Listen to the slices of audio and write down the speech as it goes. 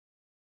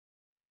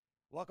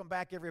Welcome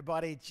back,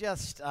 everybody.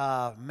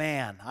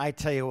 Man, I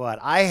tell you what,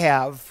 I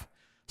have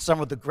some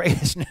of the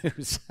greatest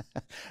news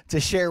to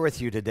share with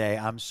you today.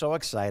 I'm so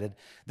excited.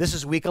 This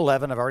is week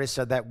 11. I've already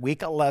said that.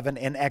 Week 11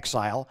 in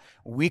exile.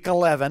 Week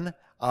 11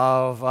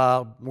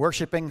 of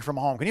worshiping from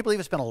home. Can you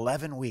believe it's been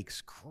 11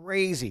 weeks?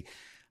 Crazy.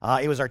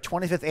 It was our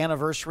 25th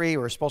anniversary. We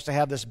were supposed to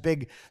have this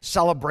big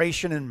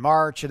celebration in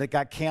March, and it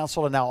got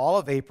canceled, and now all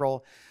of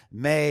April,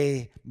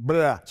 May,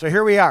 blah. So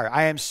here we are.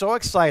 I am so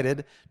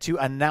excited to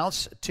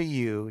announce to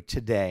you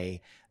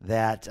today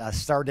that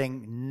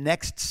starting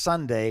next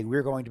Sunday,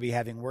 we're going to be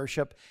having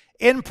worship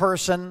in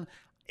person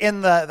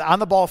on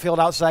the ball field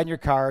outside in your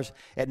cars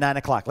at 9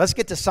 o'clock. Let's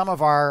get to some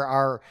of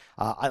our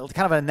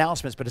kind of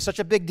announcements, but it's such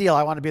a big deal.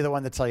 I want to be the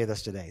one to tell you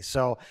this today.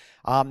 So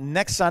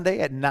next Sunday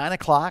at 9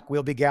 o'clock,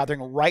 we'll be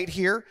gathering right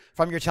here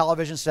from your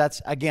television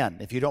sets. Again,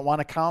 if you don't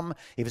want to come,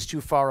 if it's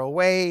too far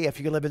away, if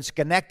you live in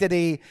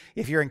Schenectady,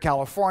 if you're in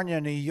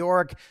California, New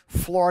York,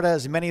 Florida,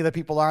 as many of the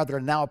people are that are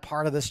now a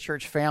part of this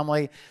church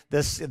family,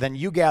 then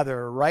you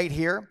gather right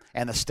here,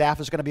 and the staff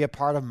is going to be a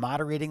part of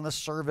moderating the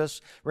service.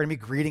 We're going to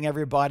be greeting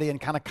everybody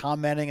and kind of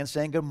commenting and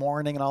saying good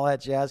morning and all that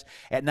jazz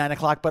at 9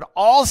 o'clock. But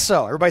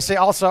also, everybody say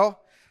also,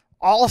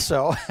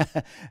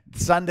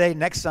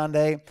 next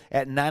Sunday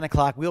at 9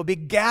 o'clock, we'll be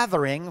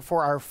gathering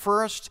for our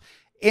first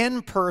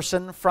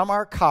in-person from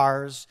our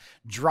cars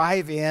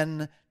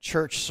drive-in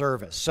church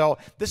service. So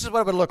this is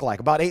what it would look like.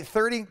 About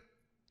 8:30,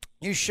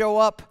 you show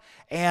up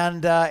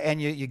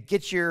and you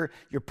get your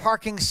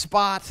parking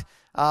spot.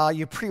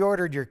 You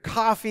pre-ordered your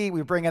coffee.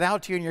 We bring it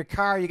out to you in your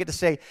car. You get to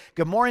say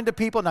good morning to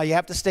people. Now, you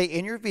have to stay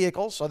in your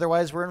vehicles,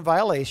 otherwise we're in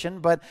violation.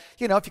 But,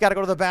 if you got to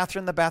go to the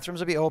bathrooms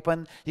will be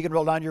open. You can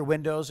roll down your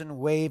windows and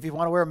wave. If you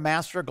want to wear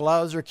masks or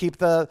gloves or keep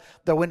the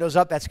windows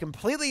up, that's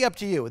completely up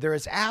to you. There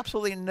is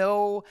absolutely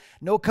no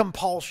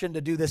compulsion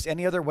to do this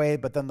any other way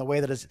but then the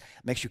way that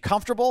makes you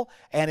comfortable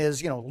and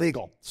is,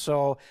 legal.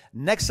 So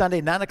next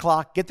Sunday, 9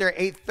 o'clock, get there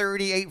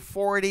 8:30,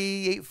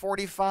 8:40,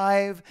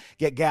 8:45,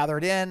 get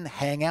gathered in,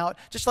 hang out.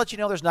 Just to let you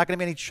know, there's not going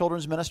to be any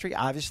children's ministry,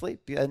 obviously,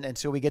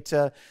 until we get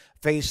to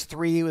Phase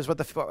 3 is what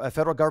the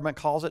federal government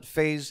calls it.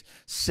 Phase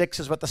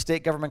 6 is what the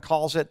state government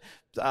calls it.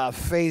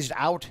 Phased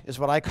out is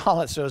what I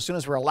call it. So as soon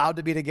as we're allowed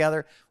to be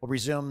together, we'll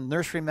resume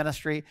nursery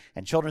ministry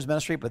and children's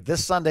ministry. But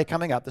this Sunday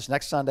coming up, this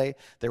next Sunday,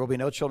 there will be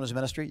no children's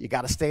ministry. You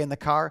got to stay in the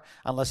car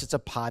unless it's a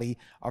potty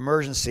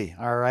emergency,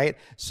 all right?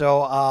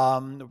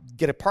 So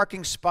get a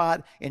parking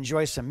spot,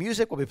 enjoy some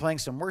music. We'll be playing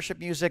some worship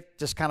music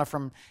just kind of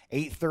from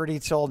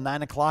 8:30 till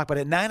 9 o'clock. But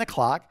at 9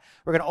 o'clock,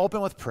 we're going to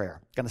open with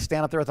prayer. Going to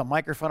stand up there with a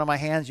microphone in my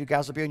hands. You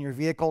guys will be in your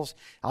vehicles.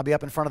 I'll be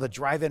up in front of the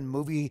drive-in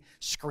movie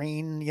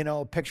screen,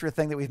 picture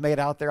thing that we've made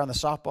out there on the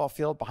softball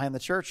field behind the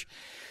church.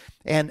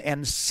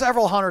 And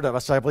several hundred of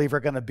us, I believe, are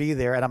going to be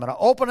there. And I'm going to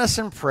open us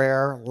in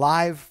prayer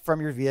live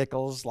from your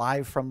vehicles,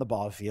 live from the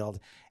ball field.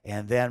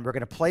 And then we're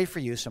going to play for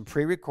you some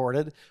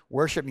pre-recorded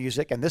worship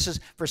music. And this is,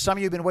 for some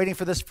of you who've been waiting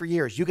for this for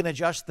years, you can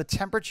adjust the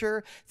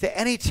temperature to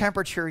any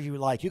temperature you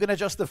like. You can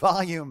adjust the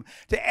volume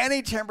to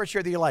any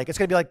temperature that you like. It's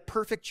going to be like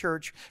perfect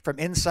church from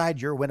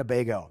inside your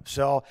Winnebago.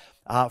 So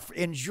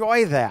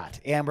enjoy that.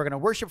 And we're going to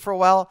worship for a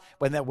while.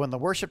 When the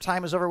worship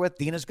time is over with,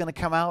 Dina's going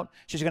to come out.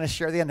 She's going to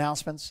share the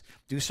announcements,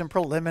 do some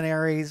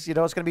preliminaries. It's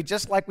going to be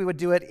just like we would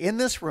do it in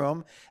this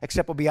room,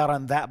 except we'll be out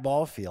on that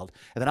ball field.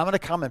 And then I'm going to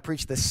come and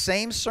preach the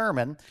same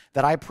sermon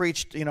that I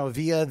preached,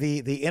 via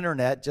the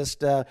internet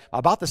just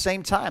about the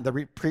same time.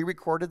 The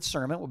pre-recorded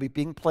sermon will be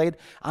being played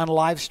on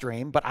live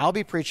stream, but I'll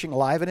be preaching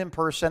live and in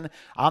person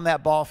on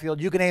that ball field.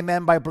 You can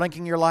amen by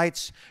blinking your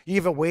lights. You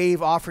have a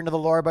wave offering to the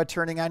Lord by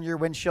turning on your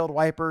windshield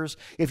wipers.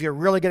 If you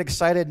really get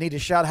excited, need to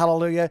shout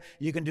hallelujah,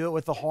 you can do it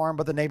with the horn,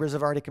 but the neighbors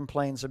have already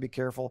complained, so be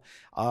careful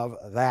of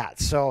that.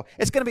 So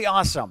it's going to be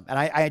awesome. And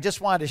I just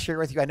wanted to share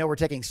with you, I know we're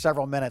taking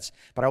several minutes,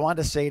 but I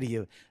wanted to say to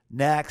you,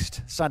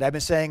 next Sunday, I've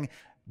been saying,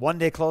 one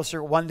day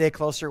closer, one day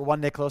closer, one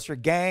day closer.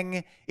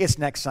 Gang, it's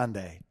next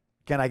Sunday.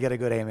 Can I get a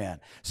good amen?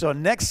 So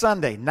next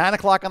Sunday, 9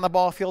 o'clock on the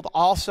ball field.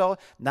 Also,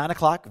 9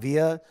 o'clock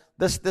via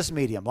this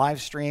medium,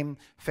 live stream,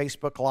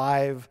 Facebook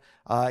Live,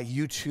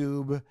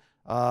 YouTube,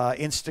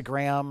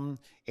 Instagram,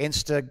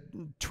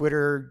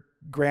 Twitter,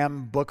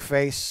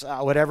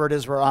 Bookface, whatever it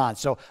is we're on.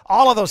 So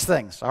all of those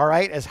things, all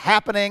right, is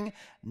happening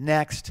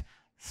next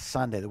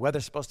Sunday. The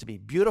weather's supposed to be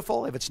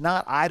beautiful. If it's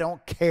not, I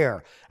don't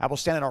care. I will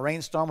stand in a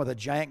rainstorm with a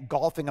giant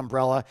golfing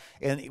umbrella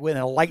in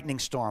a lightning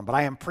storm. But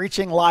I am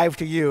preaching live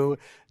to you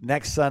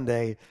next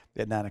Sunday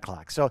at 9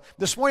 o'clock. So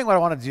this morning what I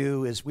want to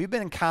do is we've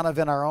been kind of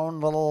in our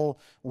own little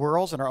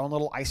worlds, in our own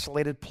little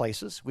isolated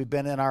places. We've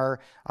been in our,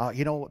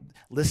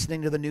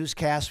 listening to the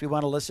newscasts we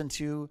want to listen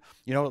to,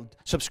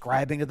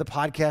 subscribing to the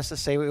podcasts to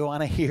say what we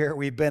want to hear.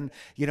 We've been,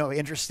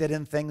 interested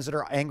in things that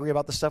are angry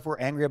about the stuff we're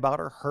angry about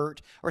or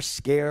hurt or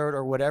scared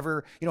or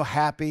whatever,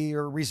 happy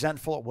or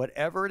resentful,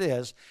 whatever it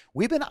is.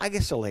 We've been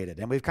isolated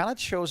and we've kind of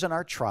chosen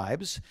our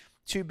tribes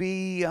to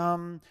be,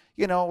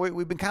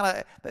 we've been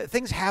kind of,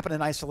 things happen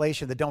in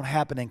isolation that don't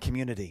happen in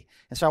community.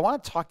 And so I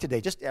want to talk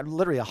today, just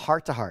literally a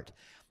heart to heart.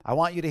 I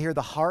want you to hear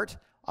the heart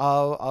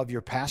of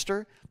your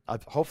pastor,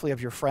 hopefully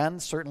of your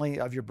friend, certainly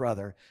of your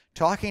brother,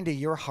 talking to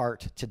your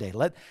heart today.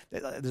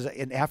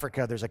 In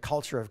Africa, there's a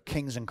culture of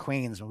kings and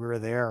queens. When we were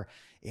there,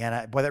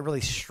 and boy, that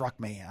really struck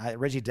me.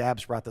 Reggie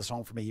Dabbs brought this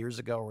home for me years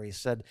ago, where he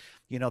said,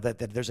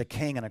 that there's a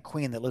king and a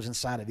queen that lives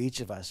inside of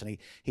each of us. And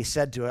he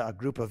said to a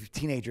group of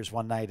teenagers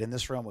one night, and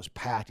this room was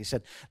packed, he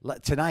said,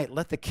 tonight,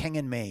 let the king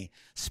in me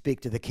speak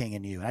to the king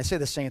in you. And I say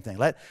the same thing.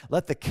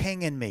 Let the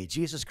king in me,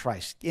 Jesus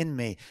Christ in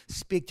me,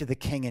 speak to the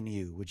king in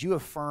you. Would you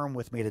affirm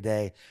with me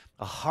today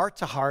a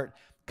heart-to-heart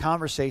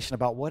conversation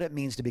about what it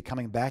means to be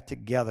coming back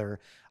together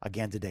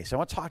again today? So I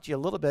want to talk to you a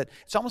little bit.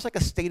 It's almost like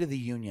a state of the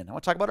union. I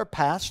want to talk about our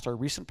past, our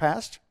recent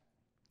past.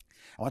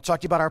 I want to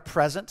talk to you about our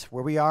present,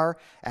 where we are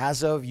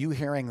as of you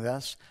hearing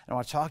this. And I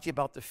want to talk to you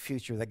about the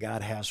future that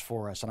God has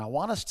for us. And I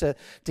want us to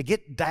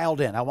get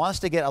dialed in. I want us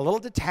to get a little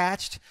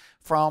detached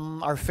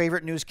from our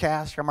favorite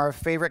newscast, from our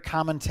favorite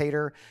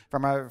commentator,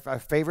 from our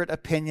favorite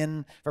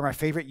opinion, from our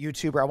favorite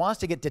YouTuber. I want us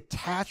to get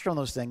detached from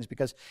those things,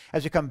 because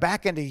as we come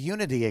back into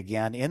unity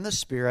again in the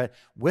Spirit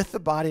with the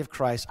body of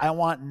Christ, I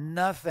want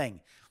nothing.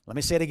 Let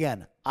me say it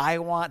again. I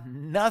want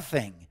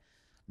nothing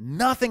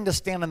to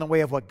stand in the way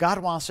of what God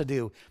wants to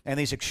do in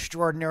these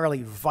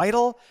extraordinarily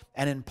vital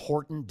and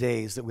important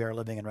days that we are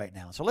living in right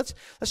now. So let's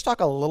talk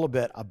a little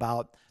bit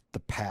about the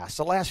past,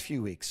 the last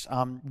few weeks.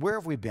 Where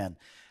have we been?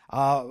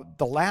 The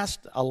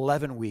last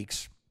 11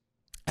 weeks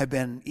have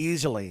been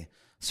easily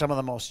some of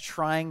the most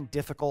trying,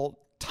 difficult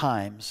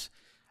times,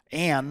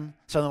 and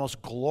some of the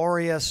most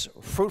glorious,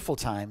 fruitful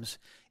times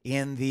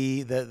in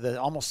the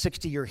almost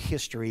 60-year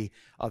history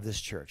of this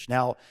church.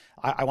 Now,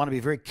 I want to be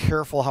very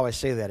careful how I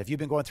say that. If you've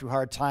been going through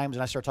hard times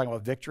and I start talking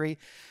about victory,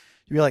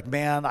 you'll be like,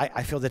 man,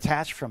 I feel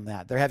detached from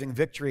that. They're having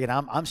victory, and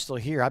I'm still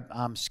here.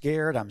 I'm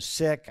scared. I'm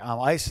sick. I'm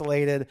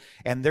isolated,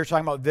 and they're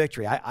talking about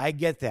victory. I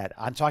get that.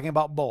 I'm talking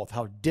about both,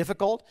 how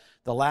difficult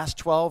the last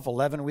 12,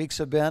 11 weeks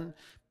have been,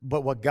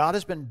 but what God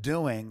has been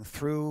doing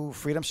through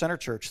Freedom Center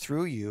Church,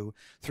 through you,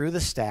 through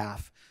the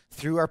staff,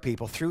 through our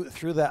people, through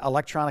the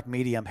electronic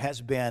medium has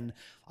been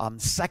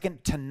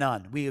second to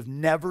none. We have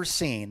never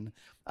seen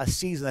a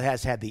season that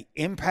has had the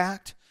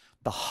impact,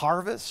 the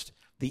harvest,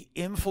 the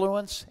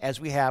influence as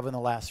we have in the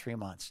last 3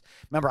 months.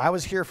 Remember, I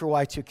was here for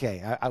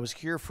Y2K. I was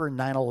here for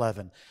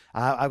 9/11.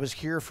 I was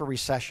here for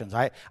recessions.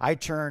 I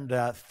turned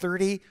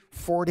 30,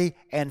 40,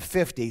 and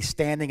 50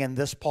 standing in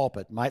this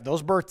pulpit.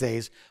 Those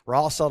birthdays were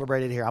all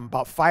celebrated here. I'm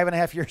about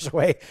 5.5 years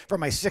away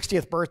from my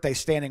 60th birthday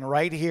standing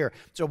right here.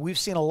 So we've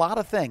seen a lot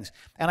of things.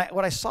 And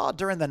what I saw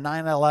during the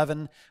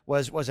 9/11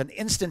 was an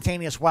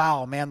instantaneous,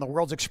 wow, man, the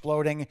world's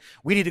exploding.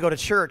 We need to go to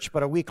church.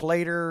 But a week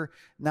later,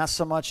 not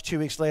so much. 2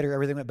 weeks later,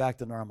 everything went back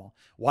to normal.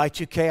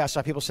 Y2K, I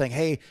saw people saying,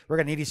 hey, we're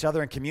going to need each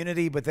other in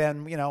community. But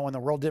then, when the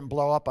world didn't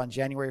blow up on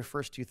January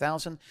 1st,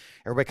 2000,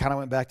 everybody kind of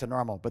went back to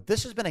normal. But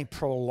this has been a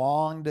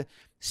prolonged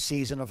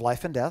season of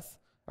life and death,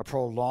 a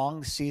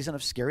prolonged season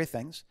of scary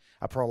things,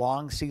 a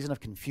prolonged season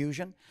of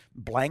confusion,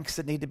 blanks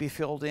that need to be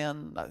filled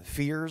in,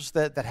 fears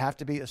that have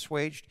to be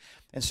assuaged.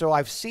 And so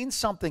I've seen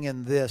something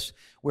in this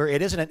where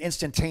it isn't an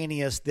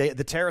instantaneous, the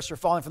terrorists are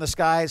falling from the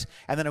skies,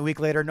 and then a week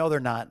later, no, they're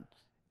not.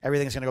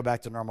 Everything's going to go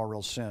back to normal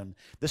real soon.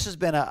 This has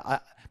been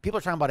people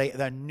are talking about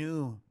the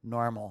new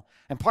normal.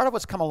 And part of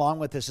what's come along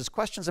with this is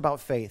questions about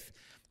faith,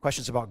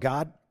 questions about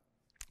God,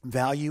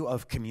 value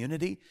of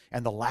community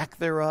and the lack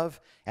thereof.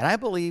 And I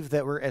believe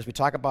that as we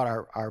talk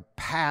about our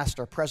past,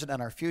 our present,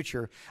 and our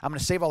future, I'm going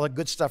to save all the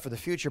good stuff for the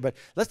future, but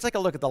let's take a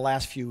look at the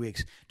last few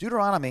weeks.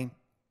 Deuteronomy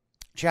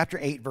chapter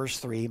 8, verse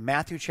 3,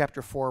 Matthew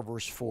chapter 4,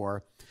 verse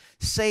 4,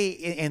 say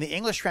in the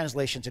English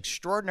translations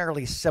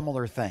extraordinarily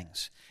similar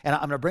things. And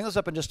I'm going to bring this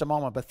up in just a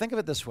moment, but think of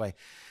it this way.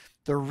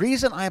 The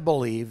reason I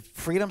believe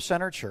Freedom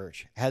Center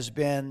Church has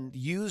been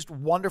used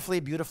wonderfully,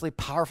 beautifully,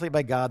 powerfully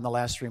by God in the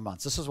last 3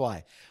 months, this is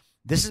why.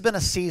 This has been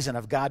a season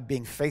of God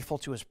being faithful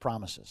to his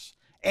promises.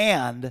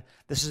 And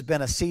this has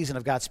been a season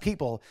of God's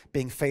people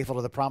being faithful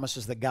to the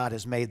promises that God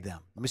has made them.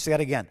 Let me say that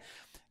again.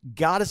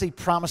 God is a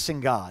promising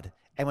God.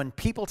 And when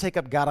people take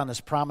up God on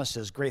his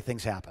promises, great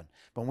things happen.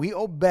 When we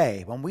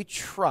obey, when we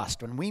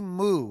trust, when we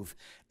move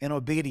in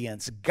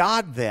obedience,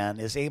 God then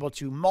is able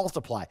to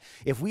multiply.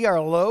 If we are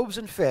loaves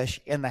and fish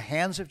in the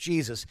hands of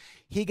Jesus,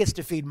 he gets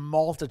to feed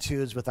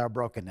multitudes with our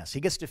brokenness.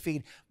 He gets to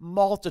feed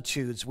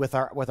multitudes with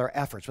our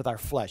efforts, with our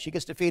flesh. He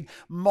gets to feed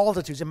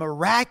multitudes in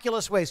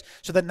miraculous ways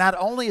so that not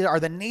only are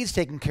the needs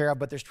taken care of,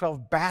 but there's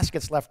 12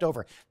 baskets left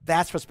over.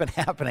 That's what's been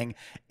happening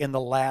in the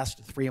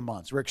last 3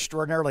 months. We're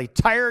extraordinarily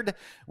tired.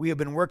 We have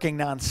been working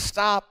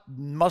nonstop.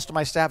 Most of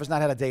my staff has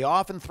not had a day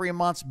off in 3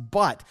 months,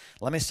 but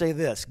let me say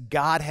this,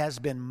 God has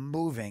been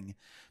moving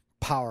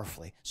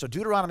powerfully. So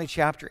Deuteronomy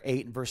chapter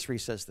 8 and verse 3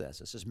 says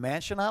this. It says,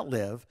 man shall not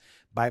live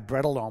by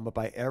bread alone, but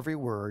by every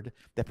word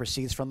that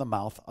proceeds from the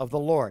mouth of the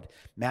Lord.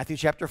 Matthew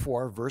chapter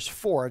 4, verse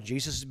 4,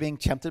 Jesus is being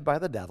tempted by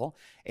the devil,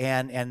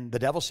 and the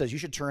devil says, you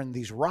should turn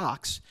these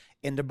rocks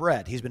into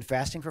bread. He's been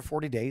fasting for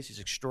 40 days. He's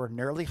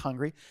extraordinarily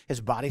hungry. His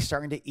body's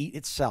starting to eat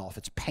itself.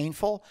 It's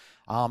painful.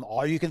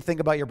 All you can think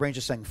about, your brain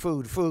just saying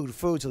food, food,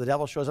 food. So the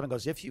devil shows up and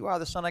goes, if you are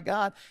the Son of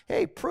God,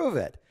 hey, prove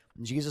it.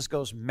 And Jesus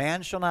goes,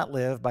 man shall not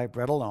live by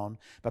bread alone,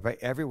 but by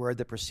every word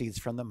that proceeds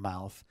from the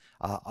mouth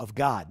of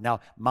God. Now,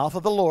 mouth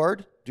of the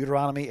Lord,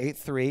 Deuteronomy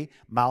 8:3,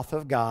 mouth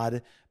of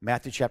God,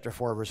 Matthew chapter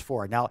 4, verse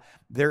 4. Now,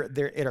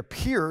 it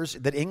appears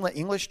that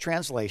English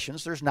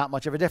translations, there's not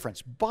much of a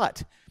difference.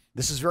 But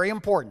this is very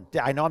important.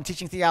 I know I'm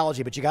teaching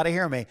theology, but you got to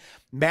hear me.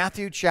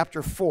 Matthew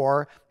chapter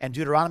 4 and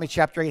Deuteronomy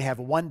chapter 8 have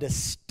one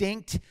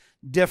distinct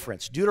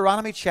difference.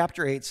 Deuteronomy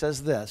chapter 8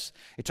 says this.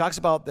 It talks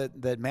about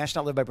that man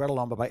shall not live by bread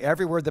alone, but by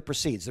every word that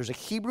proceeds. There's a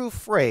Hebrew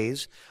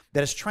phrase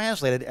that is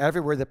translated every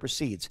word that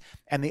proceeds.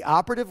 And the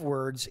operative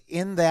words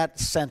in that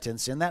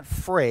sentence, in that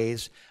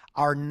phrase,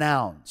 are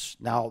nouns.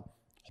 Now,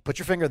 put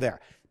your finger there.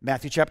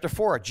 Matthew chapter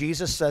 4,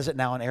 Jesus says it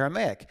now in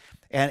Aramaic.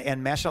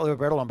 And man shall not live by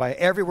bread alone, by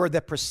every word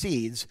that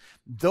proceeds.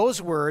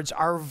 Those words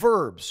are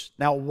verbs.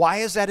 Now, why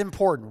is that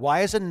important?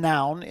 Why is a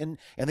noun in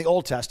the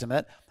Old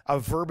Testament, a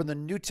verb in the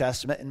New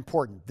Testament,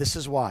 important? This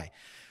is why.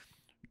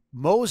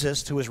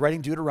 Moses, who was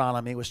writing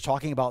Deuteronomy, was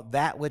talking about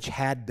that which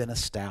had been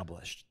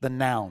established, the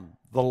noun,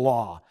 the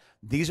law.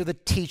 These are the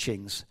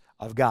teachings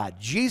of God.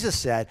 Jesus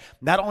said,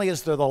 not only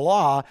is there the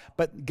law,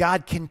 but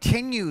God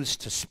continues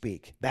to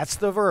speak. That's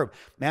the verb.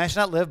 Man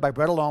shall not live by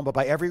bread alone, but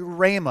by every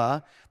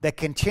rhema that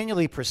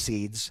continually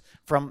proceeds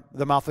from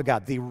the mouth of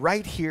God. The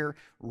right here,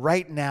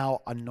 right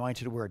now,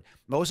 anointed word.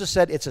 Moses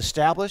said it's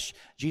established.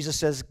 Jesus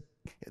says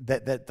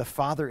that the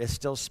Father is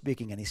still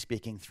speaking, and he's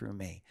speaking through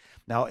me.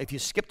 Now, if you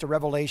skip to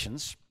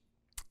Revelations,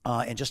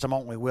 in just a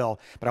moment we will,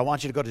 but I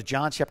want you to go to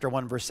John chapter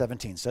 1, verse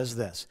 17. It says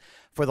this,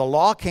 for the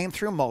law came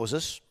through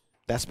Moses.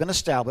 That's been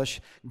established.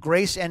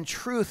 Grace and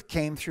truth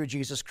came through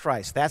Jesus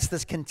Christ. That's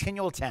this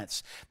continual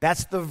tense.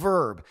 That's the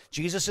verb.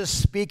 Jesus is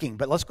speaking.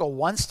 But let's go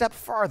one step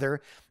farther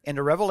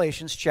into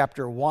Revelations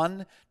chapter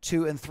 1,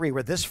 2, and 3,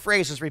 where this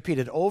phrase is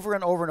repeated over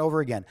and over and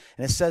over again.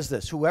 And it says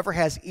this, whoever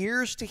has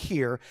ears to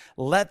hear,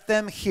 let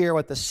them hear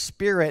what the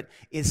Spirit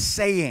is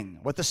saying,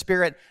 what the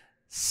Spirit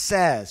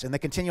says in the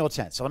continual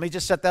tense. So let me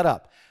just set that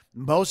up.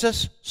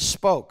 Moses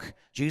spoke.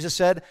 Jesus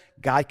said,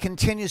 God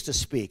continues to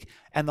speak.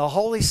 And the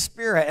Holy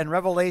Spirit in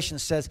Revelation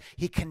says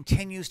he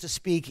continues to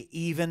speak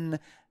even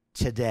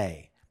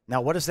today. Now,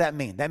 what does that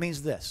mean? That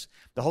means this.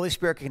 The Holy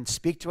Spirit can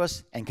speak to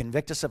us and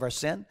convict us of our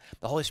sin.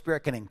 The Holy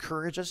Spirit can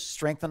encourage us,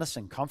 strengthen us,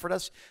 and comfort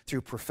us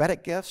through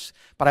prophetic gifts.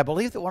 But I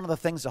believe that one of the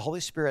things the Holy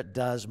Spirit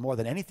does more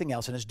than anything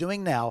else, and is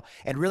doing now,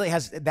 and really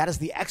that is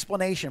the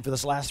explanation for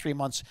this last 3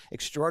 months'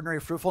 extraordinary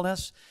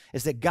fruitfulness,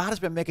 is that God has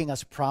been making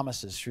us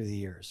promises through the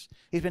years.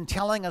 He's been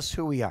telling us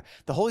who we are.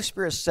 The Holy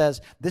Spirit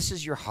says, this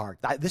is your heart.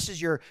 This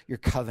is your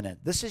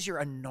covenant. This is your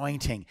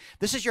anointing.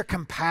 This is your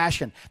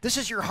compassion. This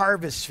is your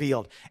harvest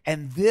field.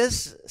 And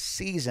this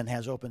season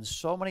has opened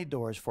so many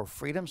doors for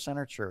Freedom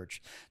Center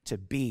Church to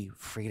be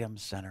Freedom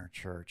Center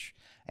Church.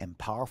 And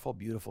powerful,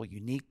 beautiful,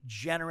 unique,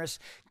 generous,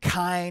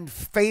 kind,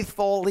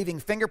 faithful, leaving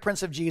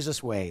fingerprints of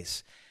Jesus'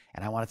 ways.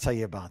 And I want to tell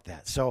you about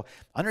that. So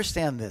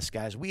understand this,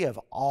 guys. We have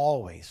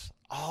always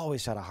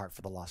had a heart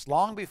for the lost.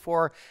 Long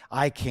before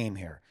I came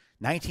here.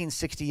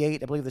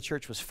 1968, I believe the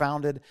church was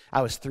founded.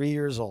 I was 3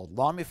 years old.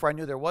 Long before I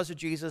knew there was a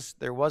Jesus,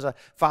 there was a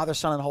Father,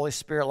 Son, and Holy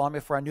Spirit. Long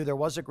before I knew there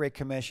was a Great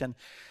Commission.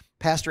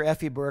 Pastor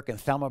Effie Burke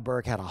and Thelma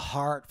Burke had a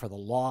heart for the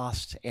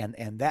lost,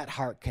 and that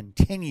heart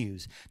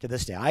continues to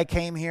this day. I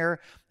came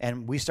here,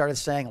 and we started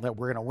saying that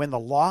we're going to win the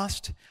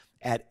lost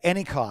at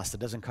any cost that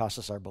doesn't cost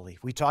us our belief.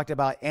 We talked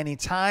about any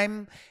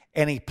time,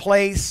 any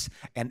place,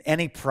 and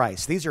any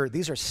price. These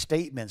are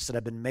statements that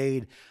have been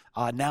made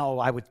now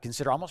I would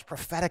consider almost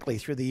prophetically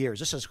through the years.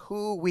 This is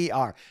who we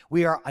are.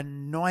 We are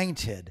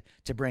anointed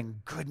to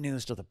bring good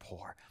news to the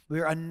poor. We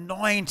are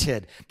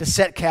anointed to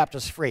set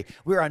captives free.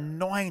 We are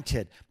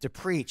anointed to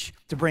preach,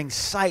 to bring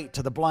sight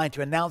to the blind,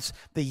 to announce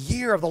the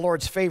year of the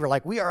Lord's favor.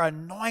 Like we are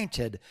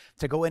anointed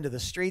to go into the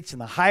streets and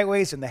the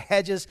highways and the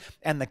hedges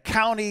and the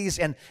counties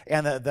and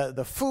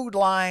the food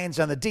lines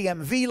and the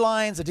DMV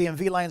lines. The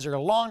DMV lines are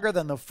longer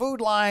than the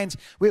food lines.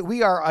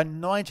 We are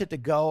anointed to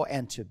go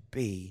and to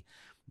be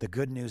the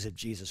good news of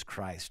Jesus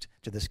Christ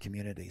to this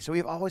community. So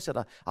we've always had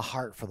a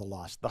heart for the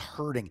lost, the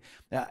hurting.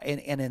 And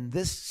in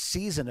this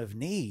season of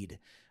need,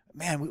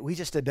 man, we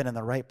just have been in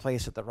the right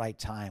place at the right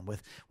time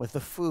with the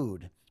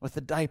food, with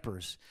the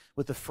diapers,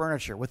 with the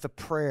furniture, with the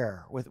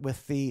prayer, with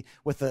the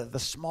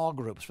small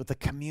groups, with the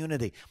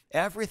community.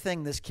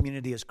 Everything this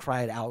community has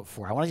cried out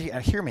for. I want you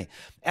to hear me.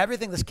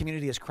 Everything this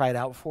community has cried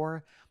out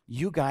for,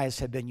 you guys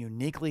have been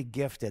uniquely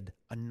gifted,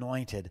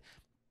 anointed,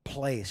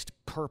 placed,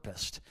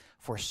 purposed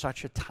for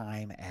such a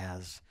time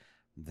as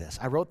this.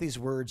 I wrote these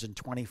words in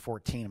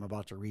 2014. I'm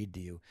about to read to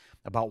you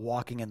about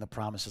walking in the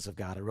promises of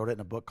God. I wrote it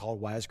in a book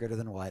called Why is Greater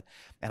Than What,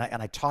 and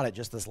I taught it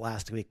just this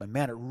last week. But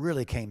man, it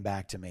really came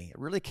back to me. It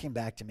really came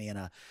back to me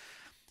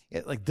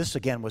like this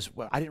again was,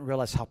 I didn't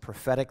realize how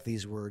prophetic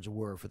these words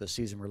were for the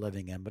season we're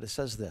living in. But it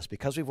says this,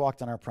 because we've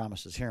walked in our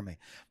promises, hear me.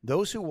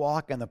 Those who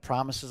walk in the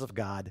promises of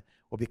God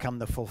will become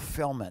the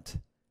fulfillment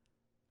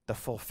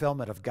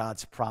of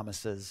God's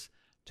promises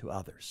to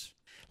others.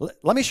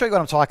 Let me show you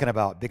what I'm talking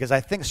about, because I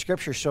think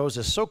Scripture shows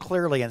this so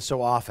clearly and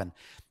so often.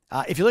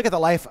 If you look at the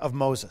life of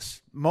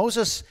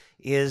Moses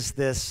is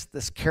this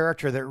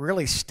character that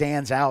really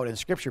stands out in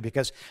Scripture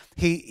because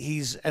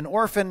he's an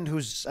orphan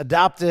who's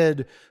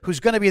adopted, who's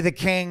going to be the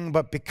king,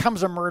 but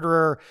becomes a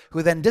murderer,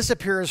 who then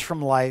disappears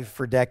from life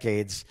for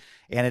decades.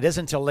 And it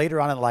isn't until later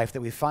on in life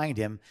that we find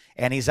him,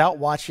 and he's out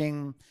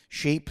watching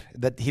sheep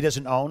that he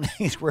doesn't own.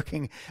 He's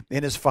working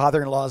in his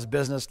father-in-law's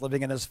business,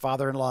 living in his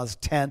father-in-law's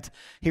tent.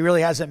 He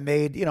really hasn't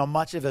made,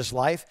 much of his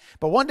life.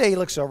 But one day he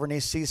looks over and he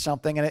sees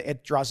something, and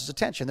it draws his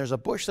attention. There's a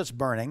bush that's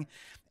burning,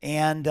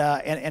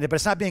 but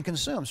it's not being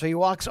consumed. So he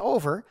walks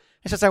over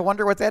and says, "I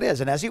wonder what that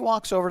is." And as he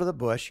walks over to the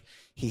bush,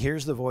 he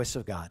hears the voice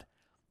of God.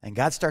 And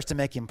God starts to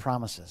make him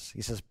promises.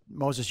 He says,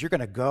 "Moses, you're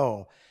going to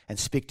go and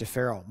speak to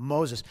Pharaoh.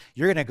 Moses,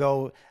 you're going to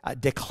go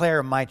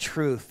declare my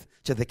truth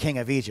to the king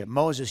of Egypt.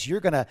 Moses,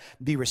 you're going to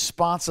be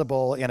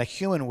responsible in a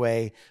human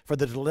way for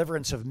the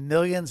deliverance of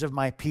millions of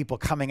my people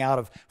coming out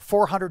of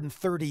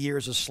 430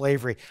 years of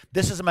slavery.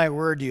 This is my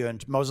word to you."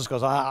 And Moses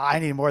goes, I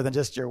need more than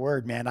just your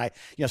word, man.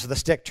 So the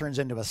stick turns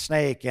into a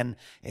snake,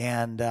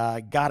 and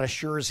God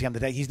assures him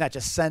that he's not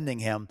just sending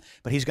him,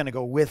 but he's going to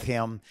go with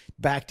him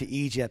back to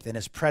Egypt, and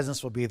his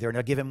presence will be there, and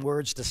he'll give him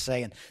words to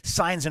say, and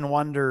signs and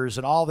wonders,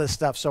 and all this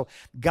stuff. So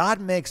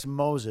God makes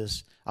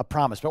Moses a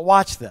promise. But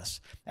watch this.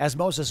 As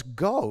Moses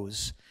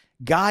goes,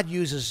 God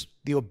uses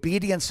the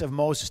obedience of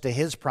Moses to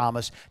his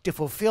promise to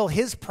fulfill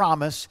his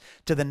promise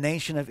to the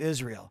nation of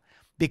Israel.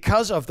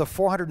 Because of the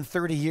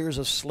 430 years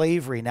of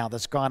slavery now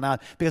that's gone on,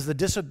 because of the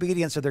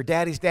disobedience of their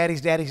daddy,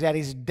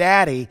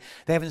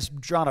 they haven't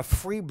drawn a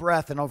free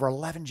breath in over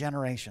 11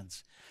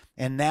 generations.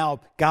 And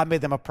now God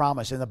made them a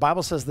promise. And the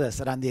Bible says this,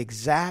 that on the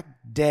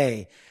exact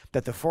day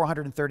that the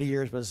 430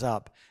 years was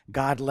up,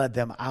 God led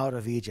them out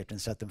of Egypt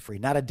and set them free.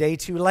 Not a day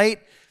too late,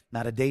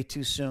 not a day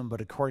too soon,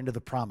 but according to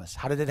the promise.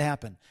 How did it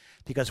happen?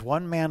 Because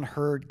one man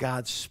heard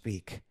God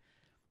speak,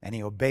 and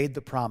he obeyed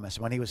the promise.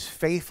 When he was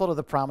faithful to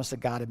the promise that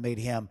God had made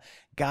him,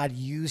 God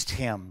used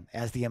him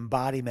as the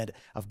embodiment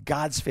of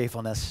God's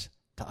faithfulness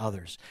to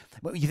others.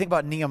 When you think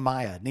about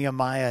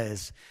Nehemiah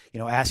is,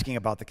 asking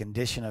about the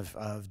condition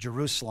of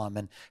Jerusalem,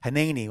 and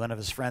Hanani, one of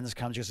his friends,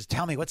 comes and says,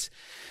 "Tell me, what's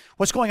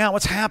going on?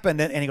 What's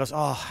happened?" And he goes,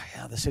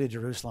 the city of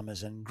Jerusalem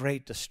is in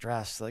great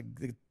distress.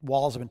 The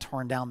walls have been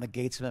torn down. The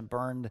gates have been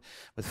burned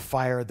with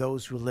fire.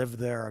 Those who live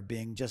there are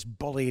being just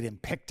bullied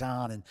and picked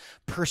on and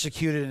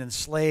persecuted and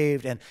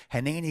enslaved. And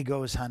Hanani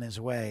goes on his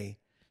way,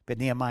 but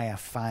Nehemiah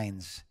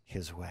finds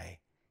his way.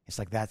 It's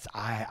like,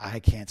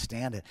 I can't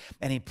stand it.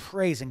 And he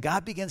prays, and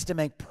God begins to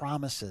make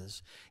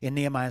promises in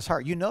Nehemiah's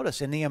heart. You notice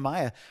in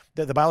Nehemiah,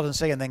 the Bible doesn't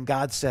say, and then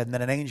God said, and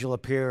then an angel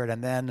appeared,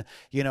 and then,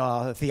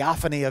 a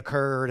theophany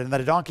occurred, and then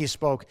a donkey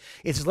spoke.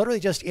 It's literally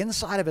just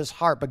inside of his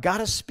heart, but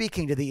God is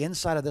speaking to the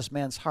inside of this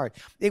man's heart.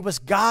 It was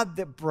God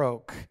that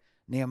broke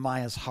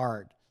Nehemiah's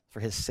heart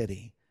for his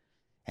city.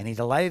 And he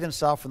delighted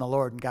himself in the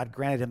Lord, and God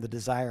granted him the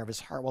desire of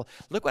his heart. Well,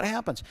 look what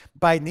happens.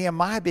 By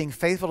Nehemiah being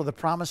faithful to the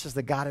promises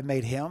that God had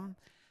made him,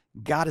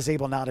 God is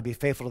able now to be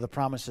faithful to the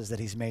promises that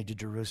he's made to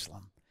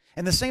Jerusalem.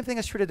 And the same thing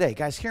is true today.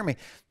 Guys, hear me.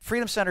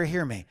 Freedom Center,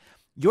 hear me.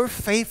 Your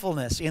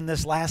faithfulness in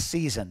this last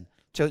season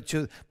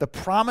to the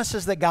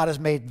promises that God has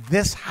made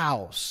this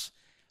house,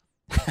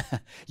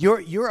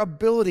 your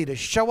ability to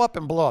show up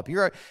and blow up,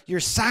 your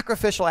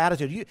sacrificial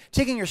attitude, you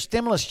taking your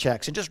stimulus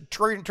checks and just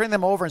turning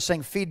them over and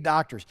saying, feed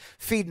doctors,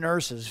 feed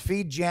nurses,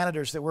 feed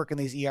janitors that work in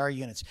these ER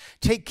units,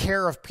 take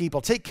care of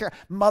people, take care of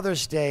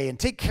Mother's Day, and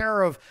take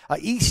care of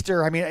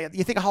Easter. I mean,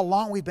 you think of how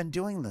long we've been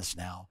doing this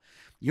now.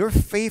 Your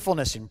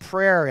faithfulness in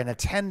prayer and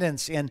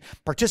attendance and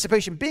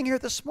participation, being here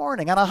this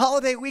morning on a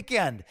holiday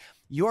weekend,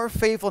 your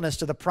faithfulness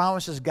to the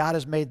promises God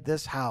has made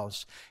this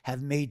house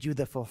have made you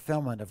the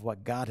fulfillment of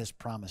what God has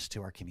promised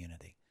to our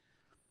community.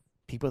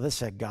 People that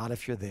said, "God,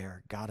 if you're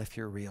there, God, if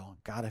you're real,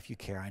 God, if you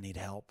care, I need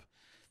help."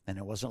 And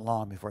it wasn't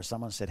long before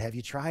someone said, "Have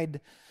you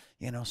tried,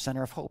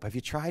 Center of Hope? Have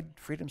you tried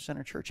Freedom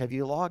Center Church? Have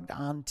you logged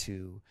on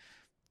to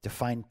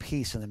find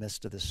peace in the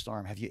midst of this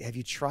storm? Have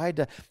you tried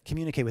to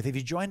communicate with? Have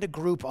you joined a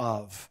group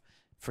of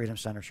Freedom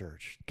Center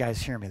Church?"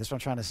 Guys, hear me. This is what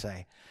I'm trying to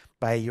say.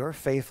 By your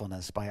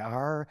faithfulness, by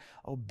our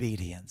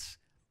obedience,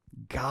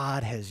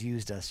 God has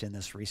used us in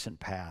this recent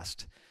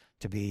past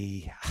to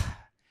be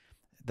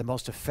the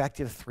most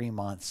effective 3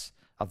 months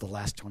of the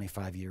last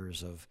 25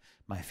 years of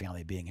my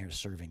family being here,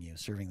 serving you,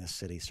 serving this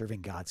city,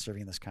 serving God,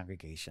 serving this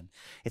congregation.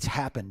 It's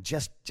happened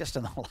just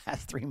in the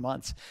last 3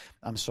 months.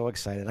 I'm so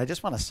excited. I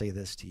just want to say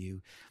this to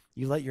you.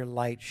 You let your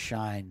light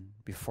shine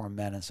before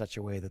men in such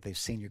a way that they've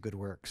seen your good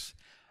works,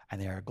 and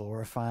they are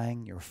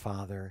glorifying your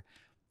Father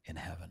in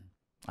heaven.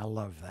 I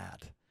love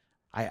that.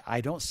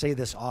 I don't say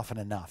this often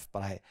enough,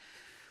 but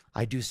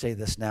I do say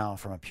this now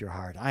from a pure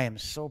heart. I am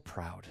so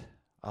proud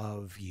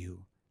of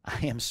you.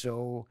 I am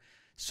so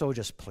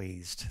just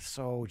pleased,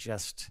 so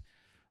just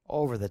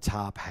over the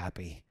top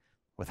happy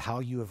with how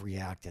you have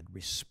reacted,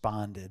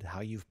 responded,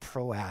 how you've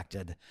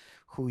proacted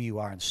who you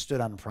are and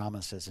stood on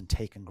promises and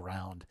taken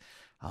ground.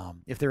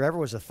 If there ever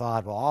was a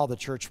thought, well, all the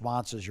church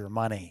wants is your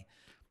money,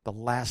 The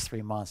last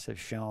 3 months have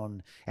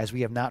shown, as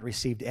we have not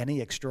received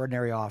any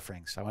extraordinary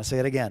offerings. I want to say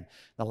it again.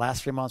 The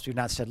last 3 months, we've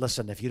not said,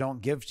 listen, if you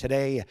don't give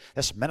today,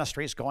 this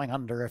ministry is going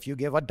under. If you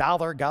give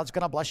 $1, God's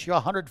going to bless you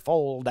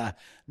 100-fold.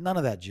 None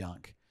of that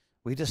junk.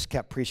 We just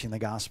kept preaching the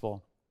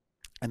gospel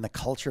and the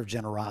culture of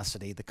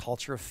generosity, the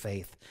culture of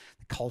faith,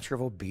 the culture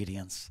of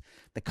obedience,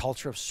 the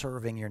culture of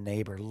serving your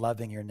neighbor,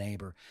 loving your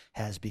neighbor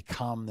has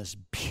become this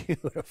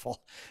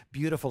beautiful,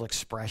 beautiful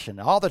expression.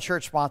 All the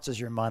church wants is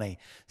your money,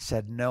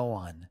 said no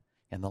one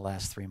in the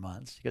last 3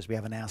 months, because we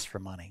haven't asked for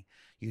money.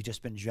 You've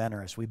just been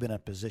generous. We've been in a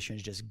position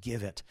to just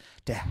give it,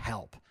 to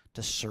help,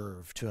 to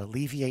serve, to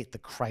alleviate the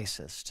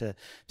crisis, to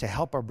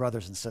help our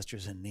brothers and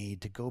sisters in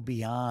need, to go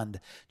beyond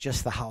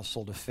just the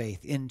household of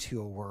faith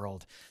into a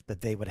world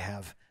that they would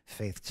have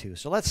faith too.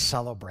 So let's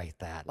celebrate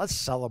that. Let's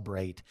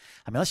celebrate.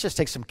 Let's just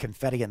take some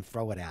confetti and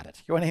throw it at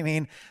it. You know what I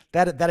mean?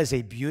 That is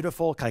a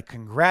beautiful,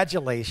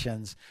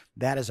 congratulations.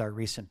 That is our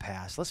recent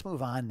past. Let's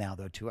move on now,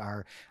 though, to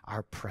our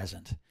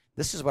present.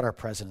 This is what our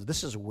present is.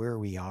 This is where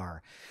we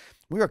are.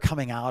 We are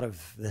coming out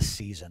of this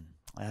season.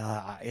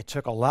 It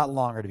took a lot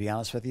longer, to be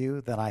honest with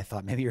you, than I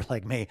thought. Maybe you're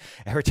like me.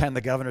 Every time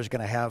the governor's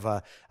going to have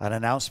an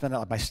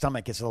announcement, my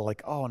stomach gets a little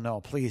like, oh,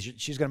 no, please,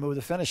 she's going to move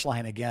the finish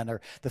line again.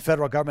 Or the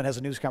federal government has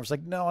a news conference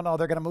like, no,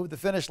 they're going to move the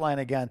finish line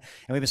again.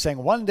 And we've been saying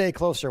one day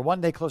closer, one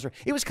day closer.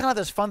 It was kind of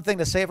this fun thing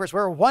to say for us.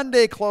 We're one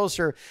day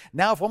closer.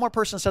 Now, if one more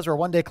person says we're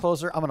one day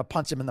closer, I'm going to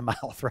punch him in the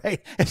mouth,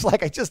 right? It's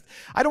like,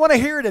 I don't want to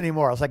hear it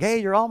anymore. I was like,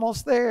 hey, you're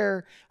almost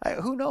there.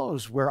 Who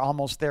knows where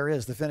almost there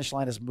is? The finish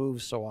line has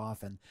moved so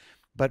often.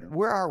 But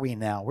where are we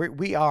now?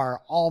 We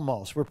are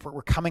almost. We're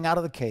coming out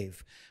of the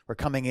cave. We're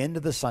coming into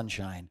the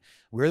sunshine.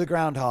 We're the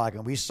groundhog,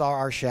 and we saw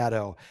our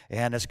shadow.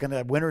 And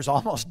winter's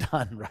almost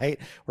done, right?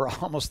 We're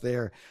almost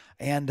there.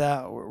 And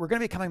we're going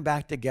to be coming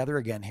back together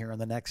again here in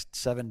the next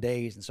 7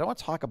 days. And so I want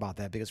to talk about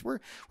that because we're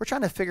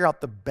trying to figure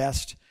out the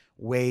best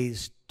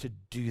ways to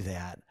do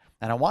that.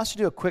 And I want us to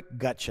do a quick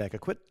gut check, a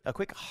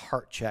quick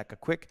heart check, a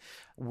quick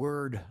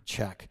word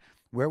check,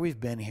 where we've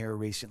been here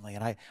recently.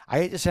 And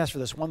I just ask for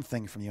this one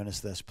thing from you, and it's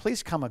this.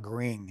 Please come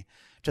agreeing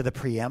to the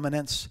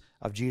preeminence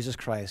of Jesus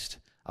Christ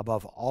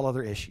above all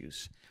other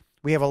issues.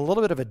 We have a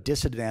little bit of a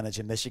disadvantage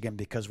in Michigan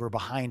because we're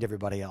behind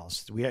everybody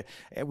else.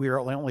 We are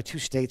only 2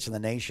 states in the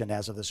nation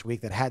as of this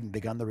week that hadn't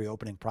begun the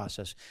reopening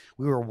process.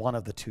 We were one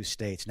of the 2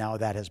 states. Now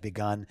that has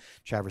begun,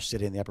 Traverse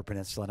City and the Upper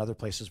Peninsula and other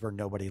places where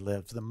nobody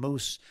lives. The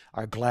Moose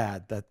are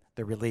glad that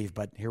they're relieved,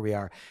 but here we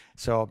are.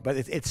 So, but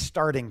it's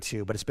starting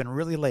to, but it's been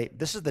really late.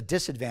 This is the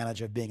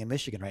disadvantage of being in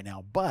Michigan right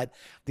now. But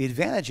the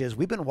advantage is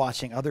we've been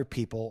watching other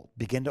people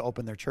begin to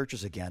open their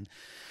churches again,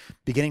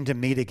 beginning to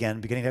meet again,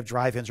 beginning to have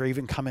drive-ins or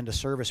even come into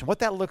service. And what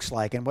that looks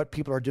like and what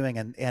people are doing.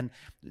 And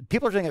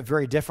people are doing it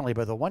very differently,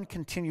 but the one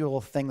continual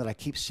thing that I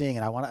keep seeing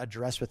and I want to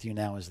address with you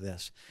now is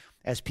this.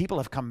 As people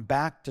have come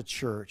back to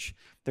church,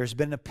 there's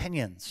been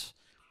opinions.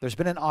 There's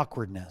been an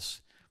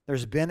awkwardness.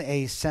 There's been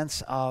a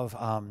sense of...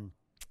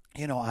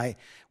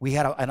 we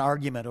had an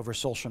argument over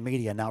social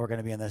media. Now we're going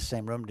to be in the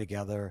same room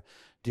together.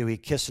 Do we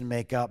kiss and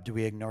make up? Do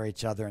we ignore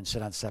each other and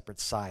sit on separate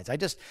sides?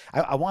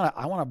 I want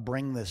to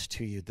bring this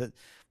to you. That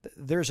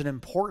there's an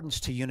importance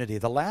to unity.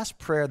 The last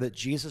prayer that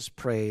Jesus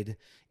prayed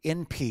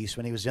in peace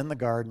when he was in the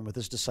garden with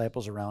his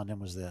disciples around him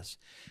was this: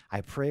 I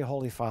pray,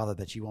 Holy Father,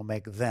 that you will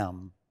make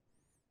them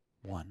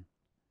one.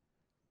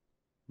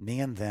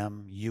 Me and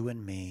them, you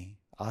and me,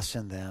 us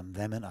and them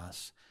and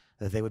us,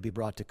 that they would be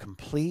brought to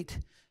complete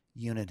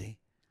unity.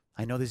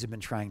 I know these have been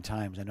trying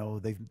times. I know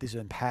these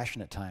have been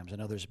passionate times. I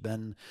know there's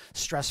been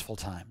stressful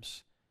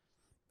times.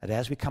 But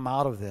as we come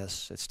out of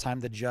this, it's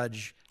time to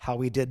judge how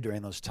we did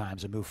during those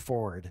times and move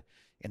forward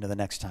into the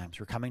next times.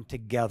 We're coming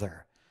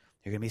together.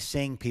 You're going to be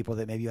seeing people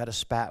that maybe you had a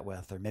spat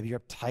with, or maybe you're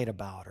uptight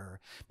about, or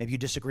maybe you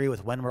disagree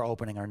with when we're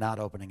opening or not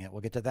opening it.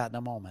 We'll get to that in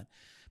a moment.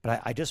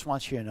 But I just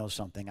want you to know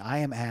something. I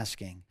am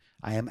asking,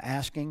 and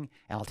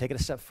I'll take it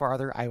a step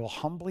farther. I will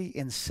humbly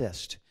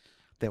insist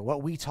that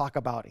what we talk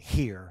about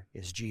here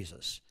is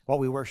Jesus. What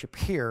we worship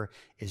here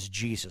is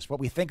Jesus. What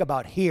we think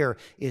about here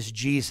is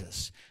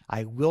Jesus.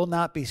 I will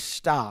not be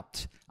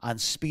stopped on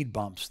speed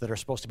bumps that are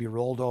supposed to be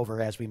rolled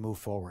over as we move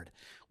forward.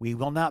 We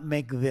will not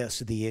make this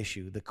the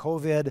issue. The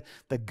COVID,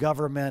 the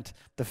government,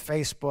 the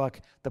Facebook,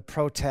 the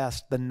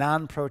protest, the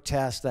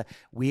non-protest,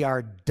 we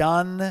are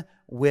done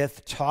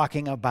with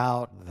talking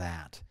about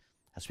that.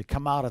 As we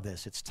come out of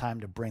this, it's time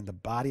to bring the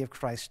body of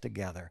Christ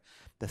together,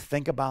 to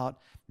think about,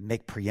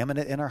 make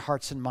preeminent in our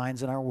hearts and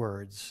minds and our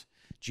words,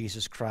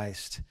 Jesus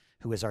Christ,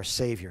 who is our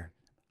Savior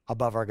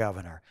above our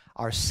governor,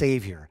 our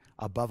Savior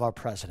above our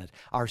president,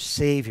 our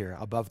Savior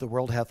above the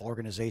World Health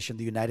Organization,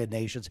 the United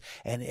Nations,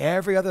 and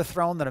every other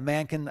throne that a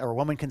man can or a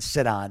woman can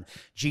sit on.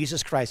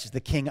 Jesus Christ is the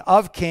King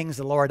of kings,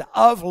 the Lord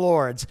of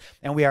lords,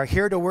 and we are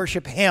here to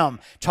worship him,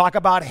 talk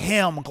about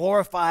him,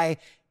 glorify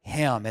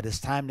him. It is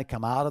time to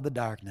come out of the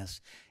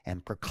darkness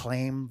and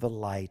proclaim the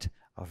light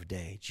of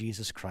day,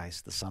 Jesus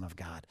Christ, the Son of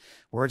God.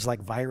 Words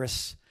like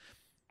virus,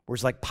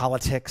 words like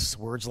politics,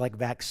 words like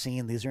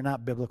vaccine, these are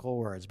not biblical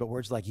words, but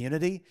words like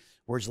unity,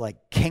 words like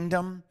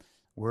kingdom,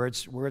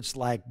 words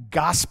like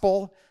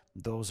gospel,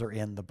 those are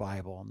in the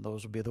Bible, and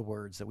those will be the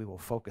words that we will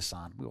focus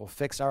on. We will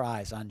fix our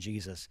eyes on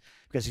Jesus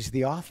because he's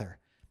the author.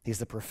 He's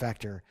the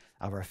perfecter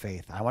of our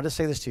faith. I want to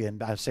say this to you,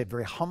 and I say it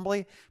very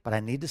humbly, but I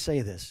need to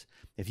say this.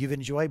 If you've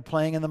enjoyed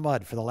playing in the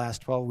mud for the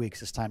last 12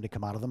 weeks, it's time to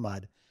come out of the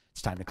mud.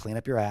 It's time to clean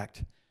up your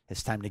act.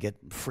 It's time to get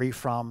free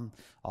from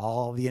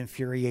all the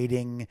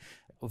infuriating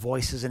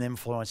voices and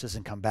influences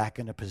and come back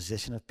in a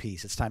position of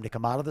peace. It's time to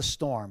come out of the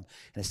storm,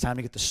 and it's time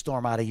to get the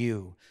storm out of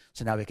you.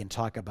 So now we can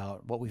talk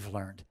about what we've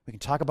learned. We can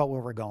talk about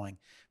where we're going.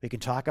 We can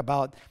talk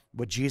about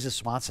what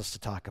Jesus wants us to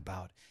talk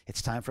about.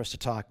 It's time for us to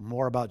talk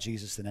more about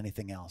Jesus than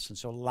anything else. And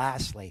so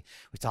lastly,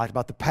 we talked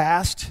about the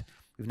past.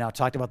 We've now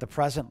talked about the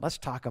present. Let's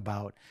talk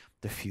about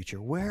the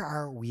future. Where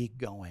are we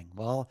going?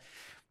 Well,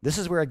 this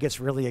is where it gets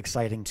really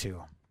exciting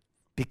too.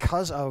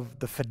 Because of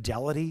the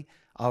fidelity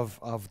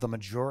of the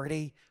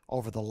majority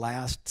over the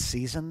last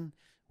season,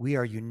 we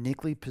are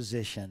uniquely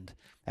positioned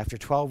after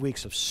 12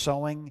 weeks of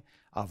sowing,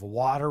 of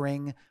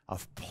watering,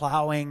 of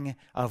plowing,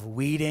 of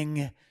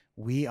weeding.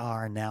 We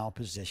are now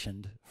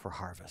positioned for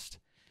harvest.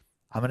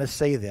 I'm going to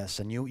say this,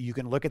 and you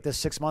can look at this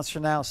 6 months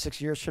from now, 6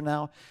 years from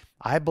now.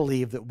 I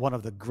believe that one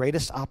of the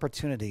greatest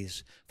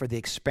opportunities for the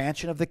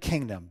expansion of the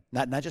kingdom,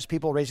 not just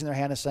people raising their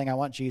hand and saying, I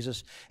want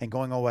Jesus, and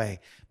going away,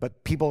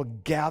 but people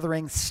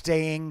gathering,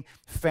 staying,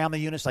 family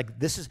units, like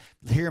this is,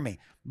 hear me,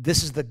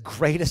 this is the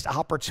greatest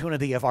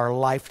opportunity of our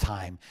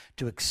lifetime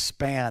to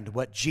expand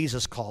what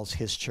Jesus calls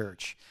his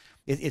church.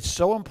 It's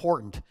so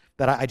important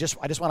that I just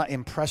want to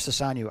impress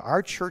this on you.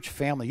 Our church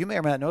family, you may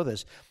or may not know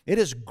this, it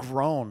has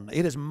grown.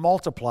 It has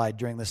multiplied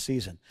during this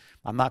season.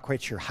 I'm not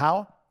quite sure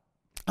how.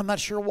 I'm not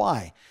sure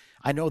why.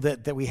 I know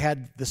that we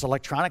had this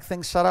electronic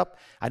thing set up.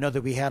 I know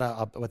that we had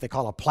what they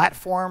call a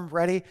platform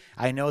ready.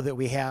 I know that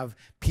we have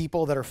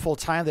people that are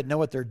full-time that know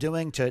what they're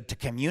doing to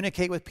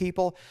communicate with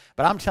people.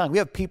 But I'm telling you, we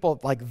have people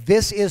like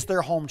this is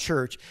their home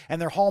church, and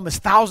their home is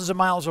thousands of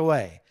miles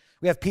away.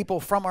 We have people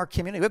from our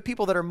community. We have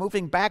people that are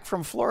moving back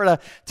from Florida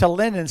to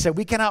Linden and say,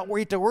 we cannot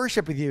wait to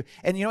worship with you.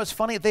 And you know, it's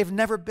funny, they've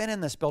never been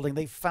in this building.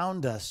 They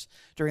found us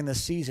during this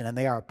season, and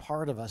they are a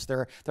part of us.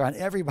 They're on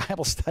every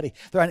Bible study.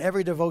 They're on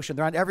every devotion.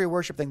 They're on every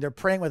worship thing. They're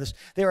praying with us.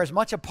 They are as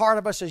much a part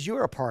of us as you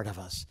are a part of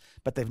us.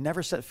 But they've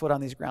never set foot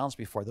on these grounds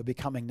before. They'll be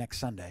coming next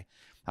Sunday.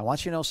 I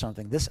want you to know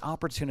something. This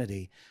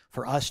opportunity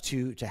for us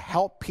to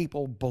help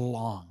people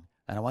belong.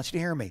 And I want you to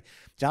hear me.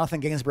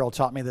 Jonathan Gainsborough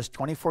taught me this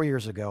 24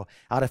 years ago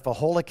out at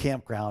Fahola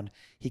Campground.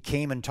 He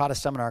came and taught a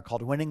seminar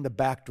called Winning the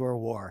Backdoor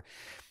War.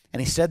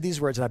 And he said these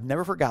words, and I've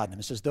never forgotten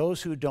them. It says,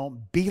 those who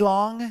don't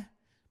belong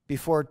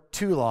before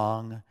too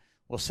long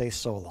will say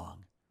so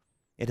long.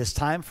 It is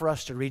time for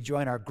us to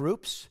rejoin our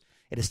groups.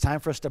 It is time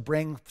for us to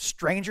bring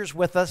strangers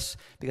with us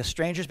because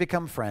strangers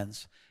become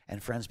friends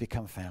and friends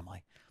become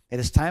family. It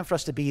is time for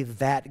us to be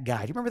that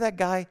guy. Do you remember that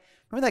guy?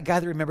 Remember that guy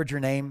that remembered your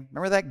name?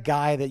 Remember that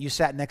guy that you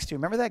sat next to?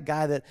 Remember that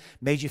guy that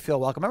made you feel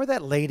welcome? Remember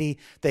that lady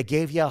that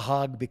gave you a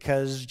hug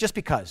just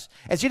because?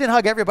 And she didn't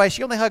hug everybody,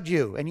 she only hugged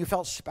you, and you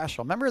felt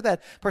special. Remember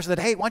that person that,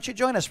 hey, why don't you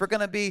join us? We're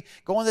going to be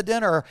going to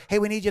dinner. Or, hey,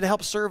 we need you to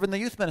help serve in the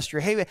youth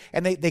ministry. Hey,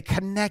 and they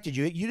connected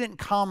you. You didn't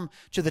come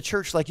to the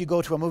church like you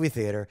go to a movie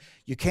theater.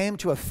 You came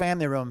to a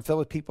family room filled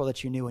with people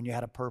that you knew and you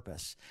had a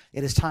purpose.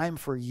 It is time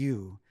for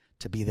you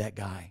to be that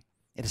guy.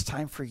 It is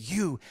time for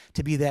you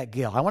to be that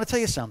Gail. I want to tell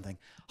you something.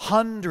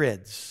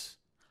 Hundreds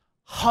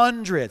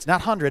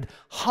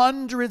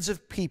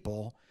of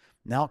people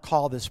now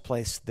call this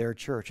place their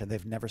church, and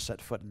they've never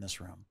set foot in this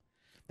room.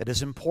 It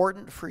is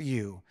important for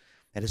you.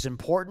 It is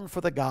important for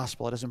the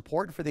gospel. It is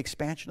important for the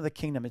expansion of the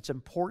kingdom. It's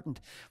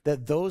important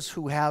that those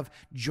who have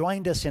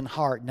joined us in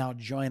heart now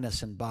join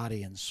us in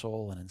body and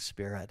soul and in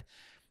spirit.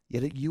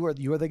 You are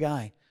the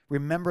guy.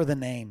 Remember the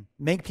name.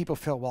 Make people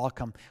feel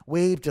welcome.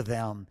 Wave to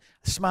them.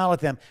 Smile at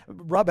them.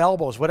 Rub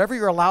elbows. Whatever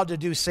you're allowed to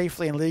do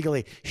safely and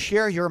legally,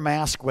 share your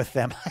mask with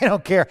them. I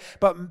don't care.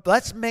 But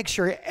let's make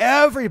sure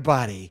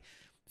everybody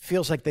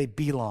feels like they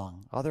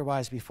belong.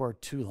 Otherwise, before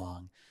too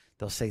long,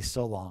 they'll say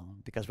so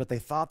long. Because what they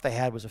thought they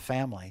had was a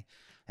family.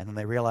 And then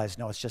they realize,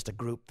 no, it's just a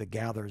group that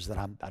gathers that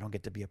I don't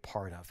get to be a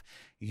part of.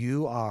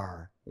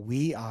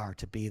 We are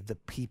to be the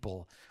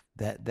people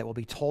that will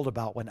be told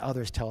about when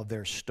others tell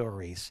their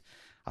stories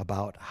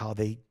about how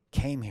they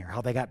came here, how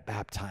they got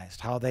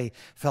baptized, how they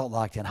felt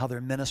locked in, how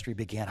their ministry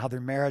began, how their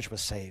marriage was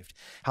saved,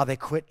 how they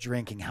quit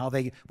drinking, how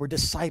they were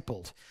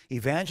discipled.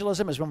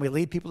 Evangelism is when we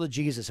lead people to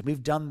Jesus, and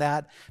we've done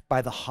that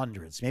by the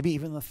hundreds, maybe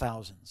even the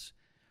thousands.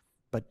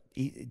 But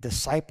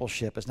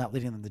discipleship is not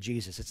leading them to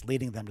Jesus. It's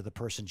leading them to the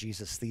person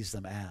Jesus sees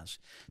them as.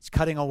 It's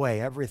cutting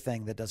away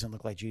everything that doesn't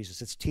look like Jesus.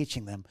 It's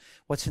teaching them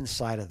what's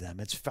inside of them.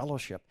 It's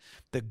fellowship.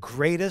 The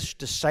greatest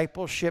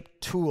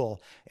discipleship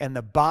tool in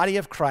the body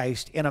of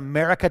Christ in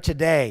America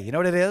today, you know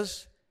what it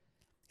is?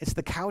 It's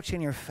the couch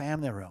in your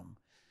family room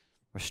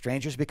where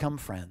strangers become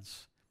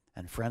friends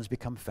and friends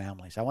become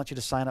families. I want you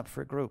to sign up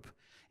for a group.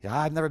 Yeah,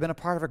 I've never been a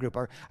part of a group.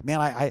 Or, man,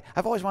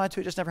 I've always wanted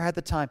to, just never had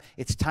the time.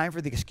 It's time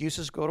for the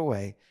excuses to go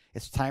away.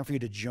 It's time for you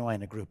to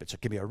join a group. It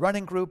can be a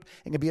running group.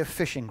 It can be a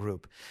fishing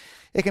group.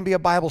 It can be a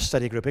Bible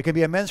study group. It can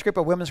be a men's group,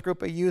 a women's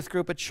group, a youth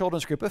group, a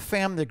children's group, a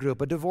family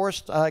group, a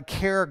divorced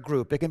care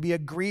group. It can be a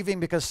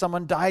grieving because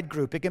someone died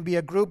group. It can be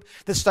a group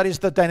that studies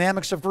the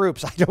dynamics of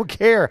groups. I don't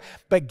care.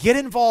 But get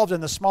involved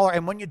in the smaller.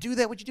 And when you do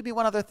that, would you do me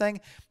one other thing?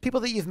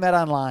 People that you've met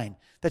online,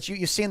 that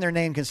you've seen their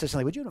name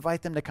consistently, would you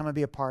invite them to come and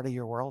be a part of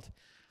your world?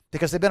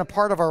 Because they've been a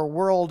part of our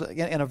world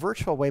in a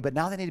virtual way, but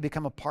now they need to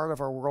become a part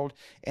of our world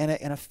in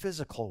a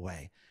physical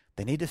way.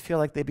 They need to feel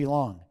like they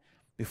belong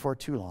before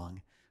too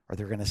long, or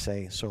they're going to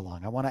say so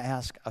long. I want to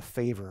ask a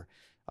favor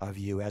of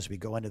you as we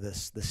go into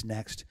this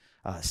next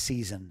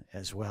season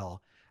as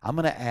well. I'm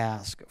going to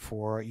ask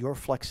for your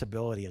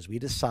flexibility as we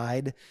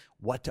decide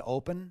what to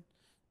open,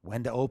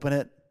 when to open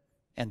it,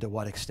 and to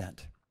what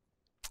extent.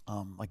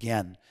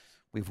 Again,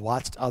 we've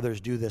watched others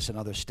do this in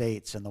other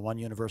states, and the one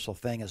universal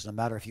thing is no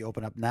matter if you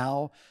open up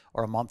now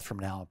or a month from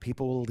now,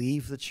 people will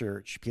leave the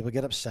church. People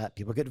get upset.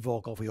 People get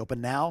vocal. If we open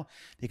now,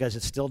 because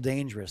it's still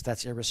dangerous,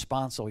 that's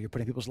irresponsible. You're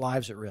putting people's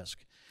lives at risk.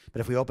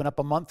 But if we open up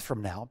a month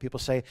from now, people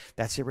say,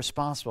 that's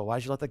irresponsible. Why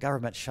did you let the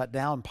government shut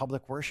down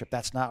public worship?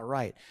 That's not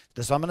right.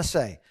 This is what I'm going to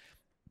say.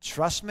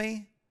 Trust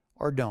me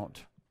or don't.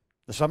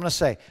 This is what I'm going to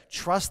say.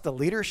 Trust the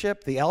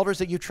leadership, the elders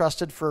that you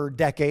trusted for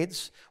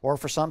decades, or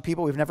for some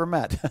people we've never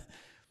met.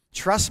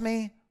 Trust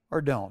me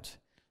or don't.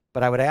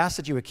 But I would ask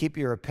that you would keep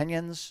your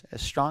opinions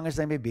as strong as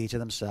they may be to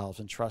themselves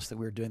and trust that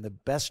we're doing the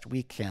best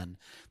we can,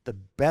 the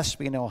best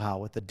we know how,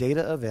 with the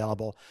data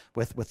available,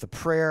 with the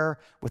prayer,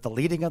 with the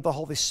leading of the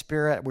Holy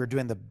Spirit. We're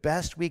doing the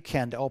best we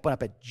can to open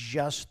up at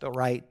just the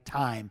right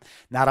time.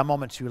 Not a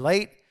moment too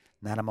late,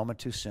 not a moment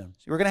too soon.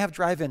 So we're going to have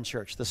drive-in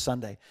church this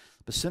Sunday.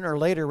 But sooner or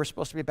later, we're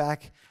supposed to be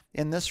back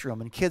in this room,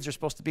 and kids are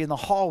supposed to be in the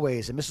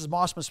hallways, and Mrs.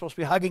 Mossman is supposed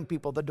to be hugging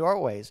people at the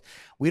doorways.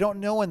 We don't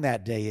know when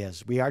that day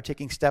is. We are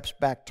taking steps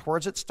back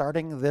towards it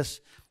starting this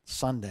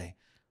Sunday.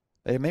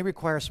 It may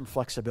require some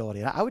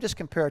flexibility. And I would just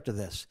compare it to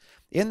this.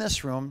 In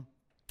this room,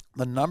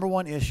 the number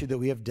one issue that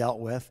we have dealt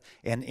with,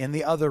 and in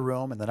the other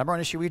room, and the number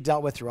one issue we've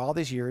dealt with through all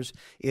these years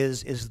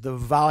is the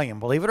volume.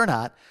 Believe it or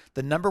not,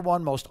 the number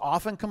one most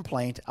often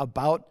complaint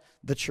about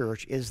the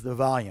church is the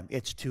volume.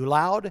 It's too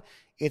loud,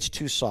 it's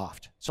too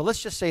soft. So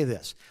let's just say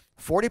this.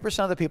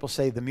 40% of the people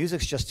say the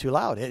music's just too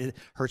loud. It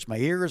hurts my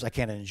ears. I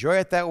can't enjoy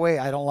it that way.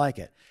 I don't like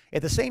it.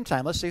 At the same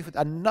time, let's see if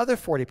another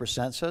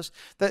 40% says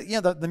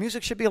that the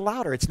music should be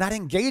louder. It's not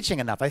engaging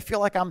enough. I feel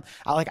like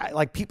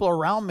like people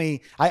around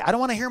me. I don't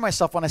want to hear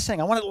myself when I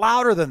sing. I want it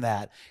louder than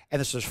that. And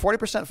there's 40%,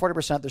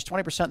 40%. There's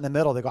 20% in the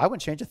middle. They go, I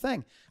wouldn't change a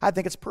thing. I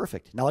think it's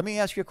perfect. Now let me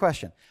ask you a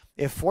question.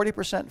 If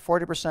 40%,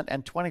 40%,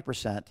 and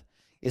 20%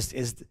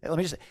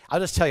 I'll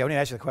just tell you. I'm going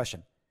to ask you the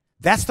question.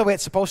 That's the way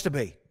it's supposed to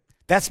be.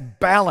 That's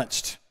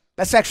balanced.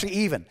 That's actually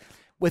even.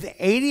 With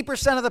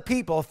 80% of the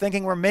people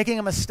thinking we're making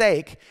a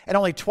mistake and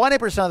only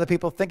 20% of the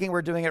people thinking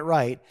we're doing it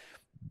right,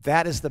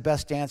 that is the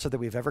best answer that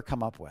we've ever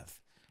come up with.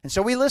 And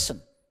so we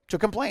listen to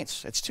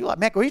complaints. It's too loud.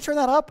 Man, can you turn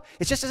that up?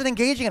 It just isn't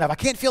engaging enough. I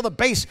can't feel the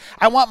bass.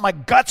 I want my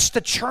guts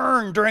to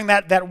churn during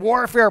that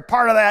warfare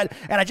part of that,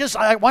 and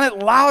I want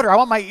it louder. I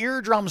want my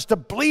eardrums to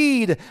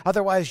bleed.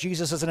 Otherwise,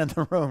 Jesus isn't in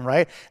the room,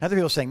 right? And other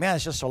people are saying, man,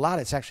 it's just so loud.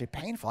 It's actually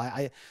painful.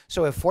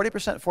 So if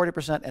 40%,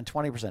 40%, and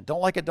 20%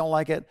 don't like it,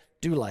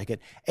 do like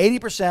it.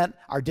 80%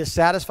 are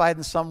dissatisfied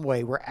in some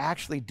way. We're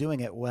actually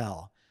doing it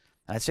well.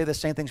 And I'd say the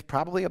same thing's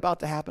probably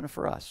about to happen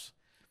for us.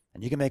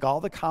 And you can make all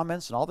the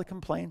comments and all the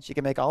complaints. You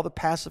can make all the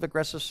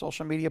passive-aggressive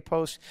social media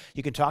posts.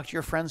 You can talk to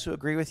your friends who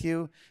agree with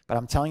you. But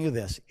I'm telling you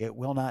this, it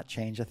will not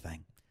change a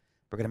thing.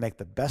 We're going to make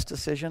the best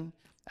decision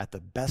at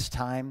the best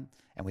time,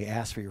 and we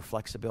ask for your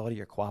flexibility,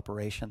 your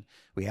cooperation.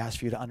 We ask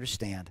for you to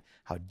understand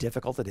how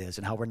difficult it is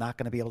and how we're not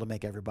going to be able to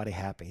make everybody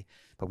happy.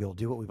 But we will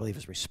do what we believe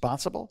is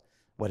responsible,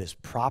 what is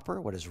proper,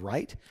 what is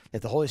right.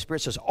 If the Holy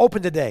Spirit says,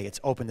 open today, it's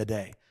open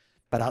today.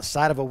 But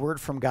outside of a word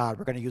from God,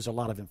 we're going to use a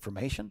lot of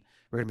information.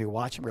 We're going to be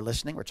watching, we're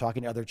listening, we're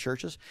talking to other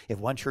churches. If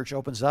one church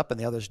opens up and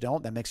the others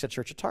don't, that makes that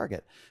church a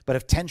target. But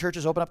if 10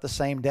 churches open up the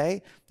same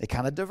day, it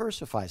kind of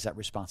diversifies that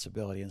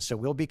responsibility. And so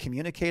we'll be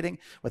communicating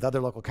with other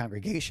local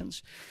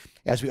congregations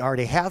as we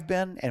already have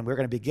been, and we're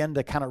going to begin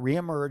to kind of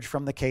reemerge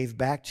from the cave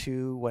back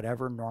to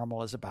whatever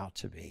normal is about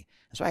to be.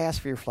 And so I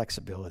ask for your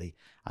flexibility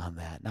on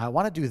that. Now, I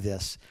want to do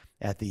this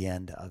at the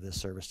end of this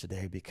service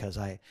today because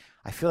I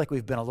feel like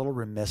we've been a little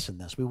remiss in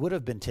this. We would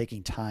have been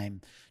taking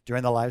time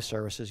during the live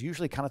services,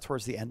 usually kind of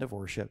towards the end of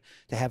worship,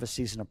 to have a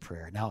season of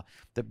prayer. Now,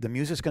 the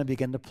music's going to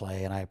begin to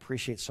play, and I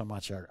appreciate so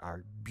much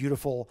our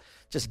beautiful,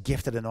 just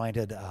gifted,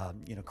 anointed,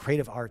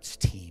 creative arts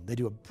team. They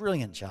do a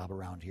brilliant job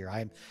around here.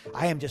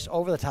 I am just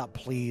over the top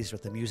pleased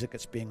with the music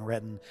that's being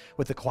written,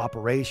 with the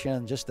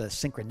cooperation, just the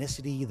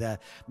synchronicity.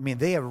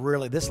 They have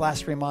really, this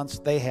last 3 months,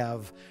 they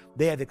have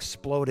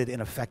exploded in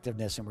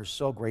effectiveness, and we're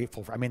so grateful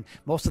for.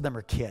 most of them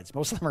are kids.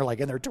 Most of them are like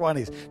in their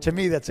 20s. To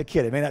me, that's a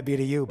kid. It may not be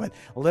to you, but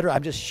literally,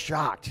 I'm just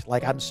shocked shocked.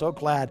 Like, I'm so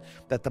glad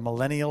that the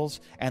millennials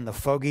and the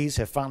fogies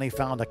have finally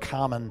found a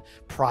common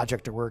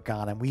project to work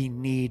on, and we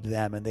need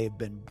them, and they've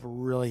been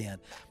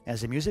brilliant.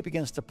 As the music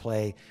begins to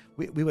play,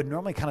 we would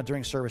normally kind of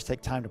during service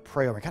take time to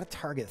pray over and kind of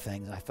target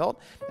things. And I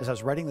felt as I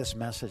was writing this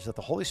message that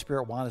the Holy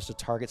Spirit wanted us to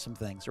target some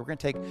things. So we're going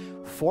to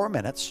take 4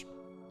 minutes,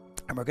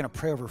 and we're going to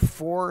pray over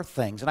 4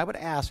 things. And I would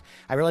ask,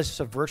 I realize it's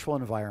a virtual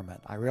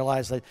environment. I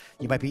realize that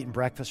you might be eating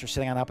breakfast or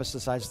sitting on opposite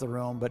sides of the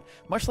room, but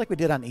much like we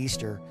did on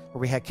Easter, where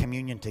we had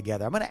communion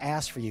together, I'm going to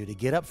ask for you to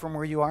get up from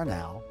where you are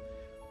now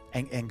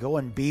and go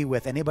and be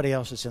with anybody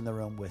else that's in the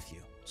room with you.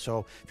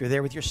 So if you're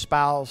there with your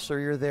spouse, or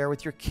you're there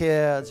with your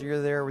kids, or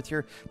you're there with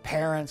your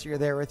parents, or you're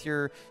there with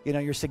your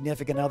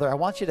significant other, I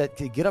want you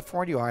to get up from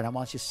where you are, and I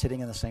want you sitting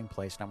in the same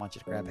place, and I want you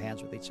to grab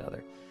hands with each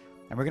other.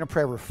 And we're going to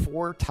pray over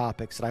 4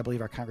 topics that I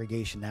believe our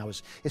congregation now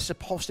is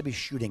supposed to be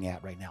shooting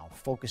at right now,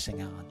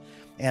 focusing on.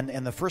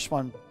 And the first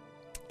one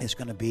is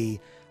going to be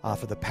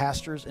for the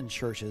pastors and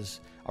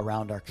churches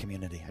around our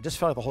community. I just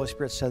felt like the Holy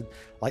Spirit said,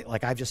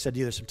 like I've just said to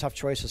you, there's some tough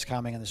choices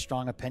coming, and there's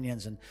strong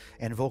opinions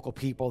and vocal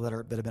people that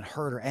have been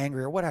hurt or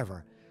angry or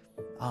whatever.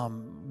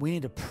 We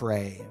need to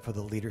pray for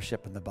the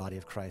leadership in the body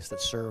of Christ that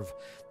serve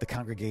the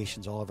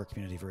congregations all over our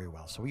community very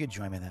well. So will you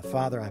join me in that?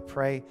 Father, I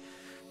pray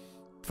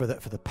for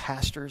the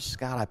pastors.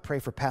 God, I pray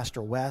for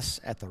Pastor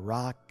Wes at the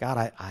Rock. God,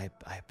 I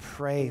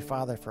pray,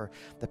 Father, for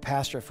the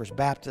pastor at First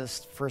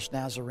Baptist, First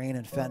Nazarene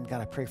in Fenton.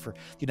 God, I pray for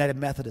United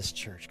Methodist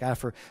Church. God,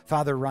 for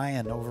Father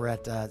Ryan over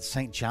at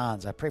St.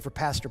 John's. I pray for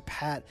Pastor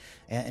Pat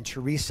and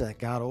Teresa,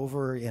 God,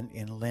 over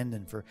in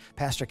Linden, for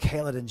Pastor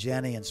Caleb and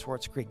Jenny in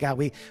Swartz Creek. God,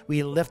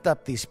 we lift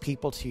up these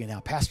people to you now.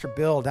 Pastor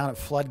Bill down at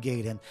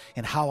Floodgate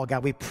in Howell.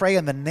 God, we pray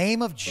in the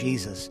name of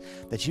Jesus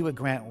that you would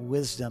grant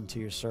wisdom to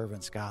your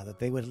servants, God, that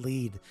they would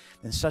lead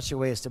in such a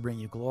way as to bring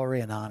you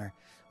glory and honor.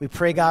 We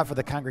pray, God, for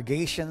the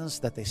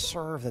congregations that they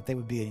serve, that they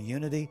would be in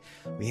unity.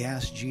 We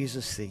ask,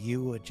 Jesus, that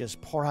you would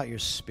just pour out your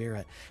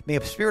Spirit. May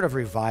a spirit of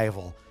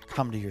revival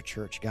come to your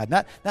church, God.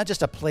 Not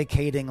just a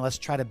placating, let's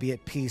try to be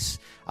at peace,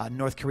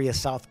 North Korea,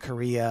 South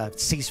Korea,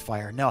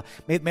 ceasefire. No,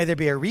 may there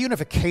be a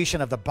reunification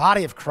of the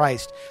body of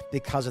Christ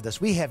because of this.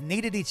 We have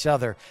needed each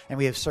other, and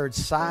we have served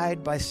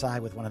side by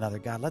side with one another.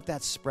 God, let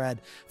that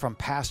spread from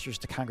pastors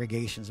to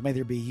congregations. May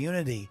there be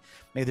unity.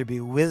 May there be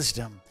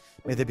wisdom.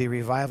 May there be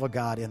revival,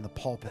 God, in the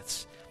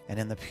pulpits and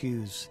in the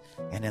pews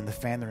and in the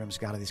family rooms,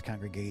 God, of these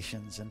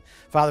congregations. And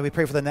Father, we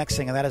pray for the next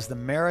thing, and that is the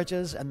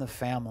marriages and the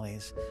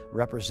families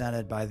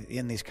represented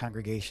in these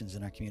congregations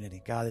in our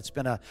community. God, it's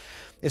been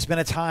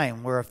a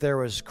time where if there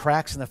was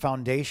cracks in the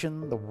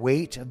foundation, the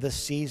weight of this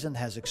season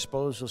has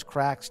exposed those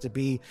cracks to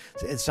be,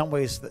 in some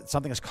ways,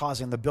 something is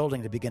causing the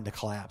building to begin to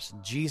collapse.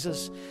 And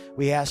Jesus,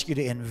 we ask you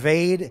to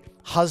invade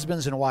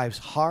husbands' and wives'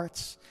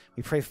 hearts.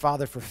 We pray,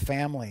 Father, for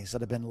families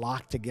that have been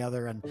locked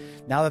together, and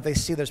now that they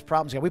see there's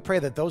problems, God, we pray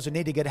that those who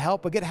need to get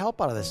help will get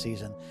help out of this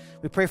season.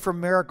 We pray for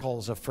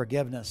miracles of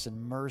forgiveness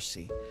and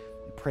mercy.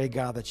 We pray,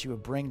 God, that you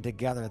would bring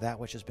together that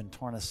which has been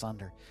torn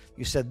asunder.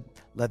 You said,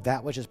 let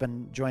that which has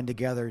been joined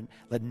together,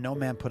 let no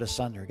man put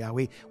asunder. God,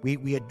 we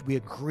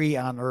agree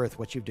on earth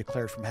what you've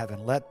declared from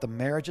heaven. Let the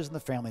marriages and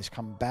the families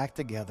come back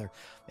together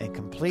in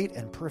complete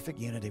and perfect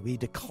unity. We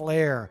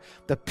declare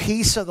the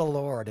peace of the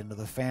Lord into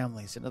the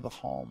families, into the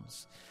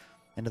homes,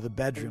 into the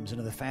bedrooms,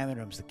 into the family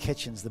rooms, the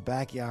kitchens, the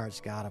backyards,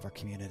 God, of our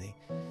community.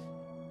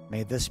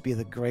 May this be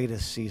the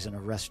greatest season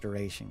of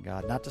restoration,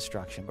 God. Not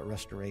destruction, but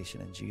restoration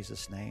in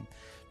Jesus' name.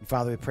 And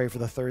Father, we pray for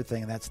the third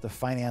thing, and that's the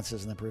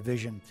finances and the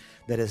provision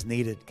that is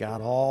needed,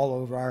 God, all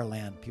over our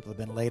land. People have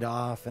been laid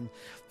off and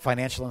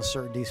financial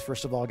uncertainties.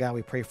 First of all, God,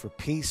 we pray for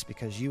peace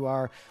because you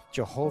are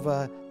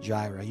Jehovah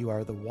Jireh. You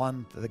are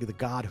the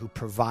God who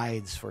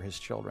provides for his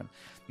children.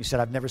 You said,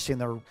 I've never seen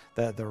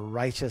the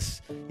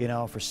righteous,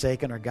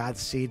 forsaken, or God's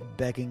seed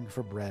begging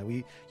for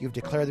bread. You've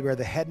declared that we are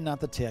the head and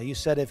not the tail. You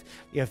said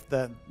if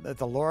the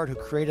Lord who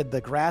created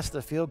the grass of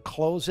the field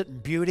clothes it in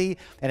beauty,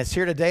 and it's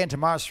here today and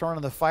tomorrow's thrown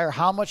in the fire,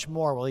 how much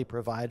more will he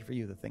provide for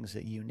you the things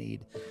that you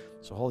need?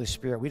 So Holy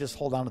Spirit, we just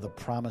hold on to the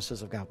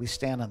promises of God. We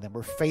stand on them.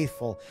 We're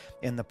faithful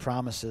in the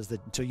promises that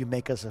until you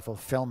make us a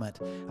fulfillment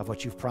of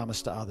what you've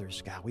promised to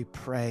others. God, we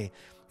pray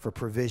for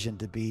provision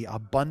to be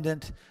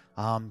abundant.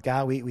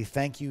 God, we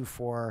thank you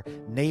for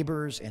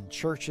neighbors and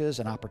churches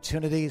and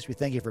opportunities. We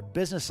thank you for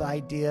business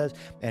ideas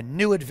and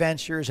new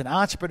adventures and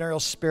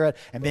entrepreneurial spirit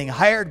and being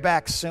hired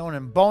back soon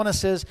and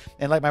bonuses.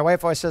 And like my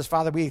wife always says,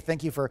 Father, we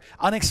thank you for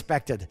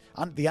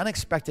the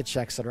unexpected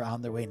checks that are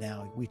on their way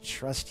now. We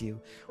trust you.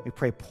 We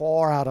pray,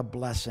 pour out a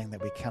blessing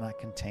that we cannot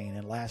contain.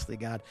 And lastly,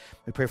 God,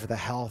 we pray for the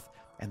health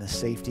and the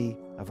safety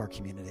of our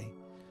community.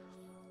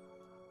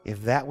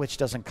 If that which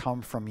doesn't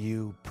come from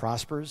you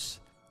prospers,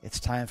 it's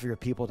time for your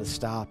people to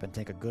stop and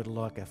take a good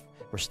look if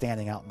we're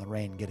standing out in the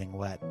rain getting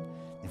wet.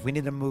 If we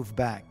need to move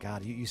back,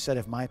 God, you said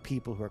if my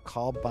people who are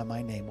called by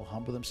my name will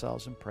humble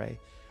themselves and pray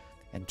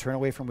and turn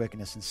away from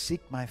wickedness and seek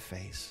my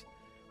face,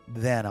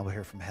 then I will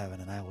hear from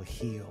heaven and I will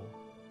heal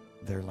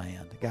their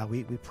land. God,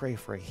 we pray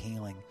for a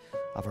healing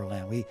of our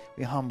land.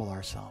 We humble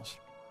ourselves.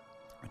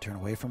 We turn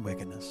away from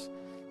wickedness.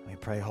 And we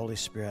pray, Holy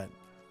Spirit,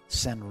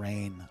 send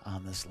rain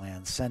on this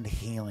land. Send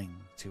healing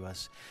to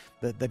us.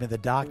 The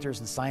doctors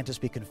and scientists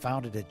be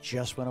confounded. It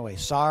just went away.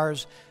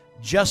 SARS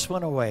just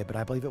went away, but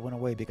I believe it went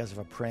away because of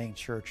a praying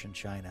church in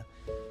China.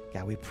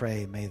 God, we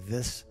pray, may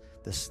this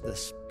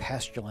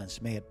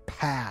pestilence, may it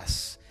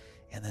pass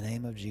in the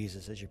name of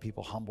Jesus as your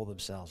people humble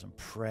themselves and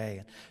pray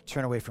and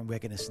turn away from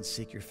wickedness and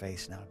seek your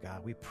face now,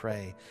 God. We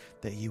pray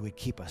that you would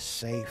keep us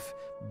safe,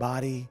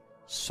 body,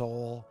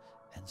 soul,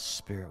 and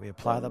spirit. We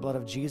apply the blood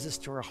of Jesus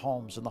to our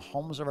homes and the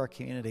homes of our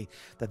community,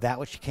 that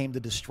which came to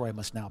destroy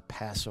must now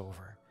pass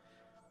over.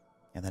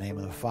 In the name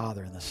of the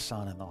Father, and the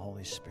Son, and the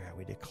Holy Spirit,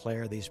 we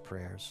declare these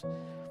prayers.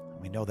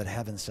 And we know that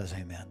heaven says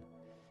amen.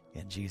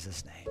 In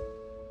Jesus' name,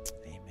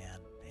 amen.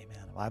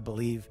 Amen. Well, I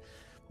believe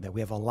that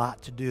we have a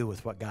lot to do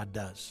with what God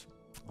does.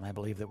 And I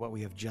believe that what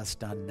we have just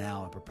done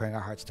now in preparing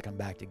our hearts to come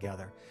back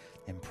together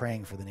and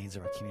praying for the needs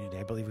of our community,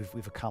 I believe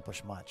we've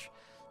accomplished much.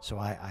 So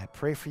I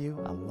pray for you.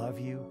 I love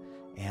you.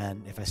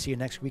 And if I see you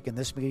next week in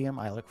this medium,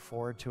 I look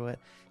forward to it.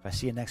 If I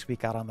see you next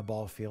week out on the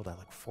ball field, I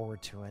look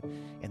forward to it.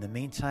 In the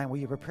meantime, will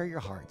you prepare your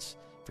hearts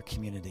for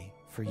community,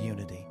 for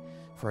unity,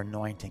 for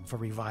anointing, for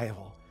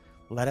revival?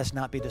 Let us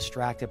not be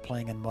distracted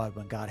playing in mud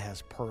when God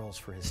has pearls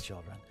for his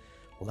children.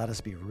 Let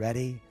us be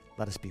ready.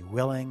 Let us be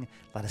willing.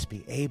 Let us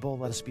be able.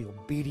 Let us be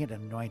obedient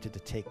and anointed to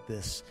take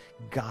this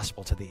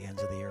gospel to the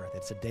ends of the earth.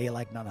 It's a day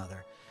like none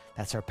other.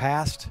 That's our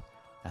past.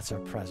 That's our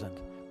present.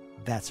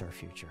 That's our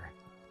future.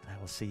 I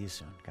will see you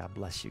soon. God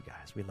bless you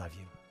guys. We love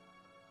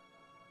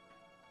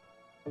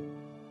you.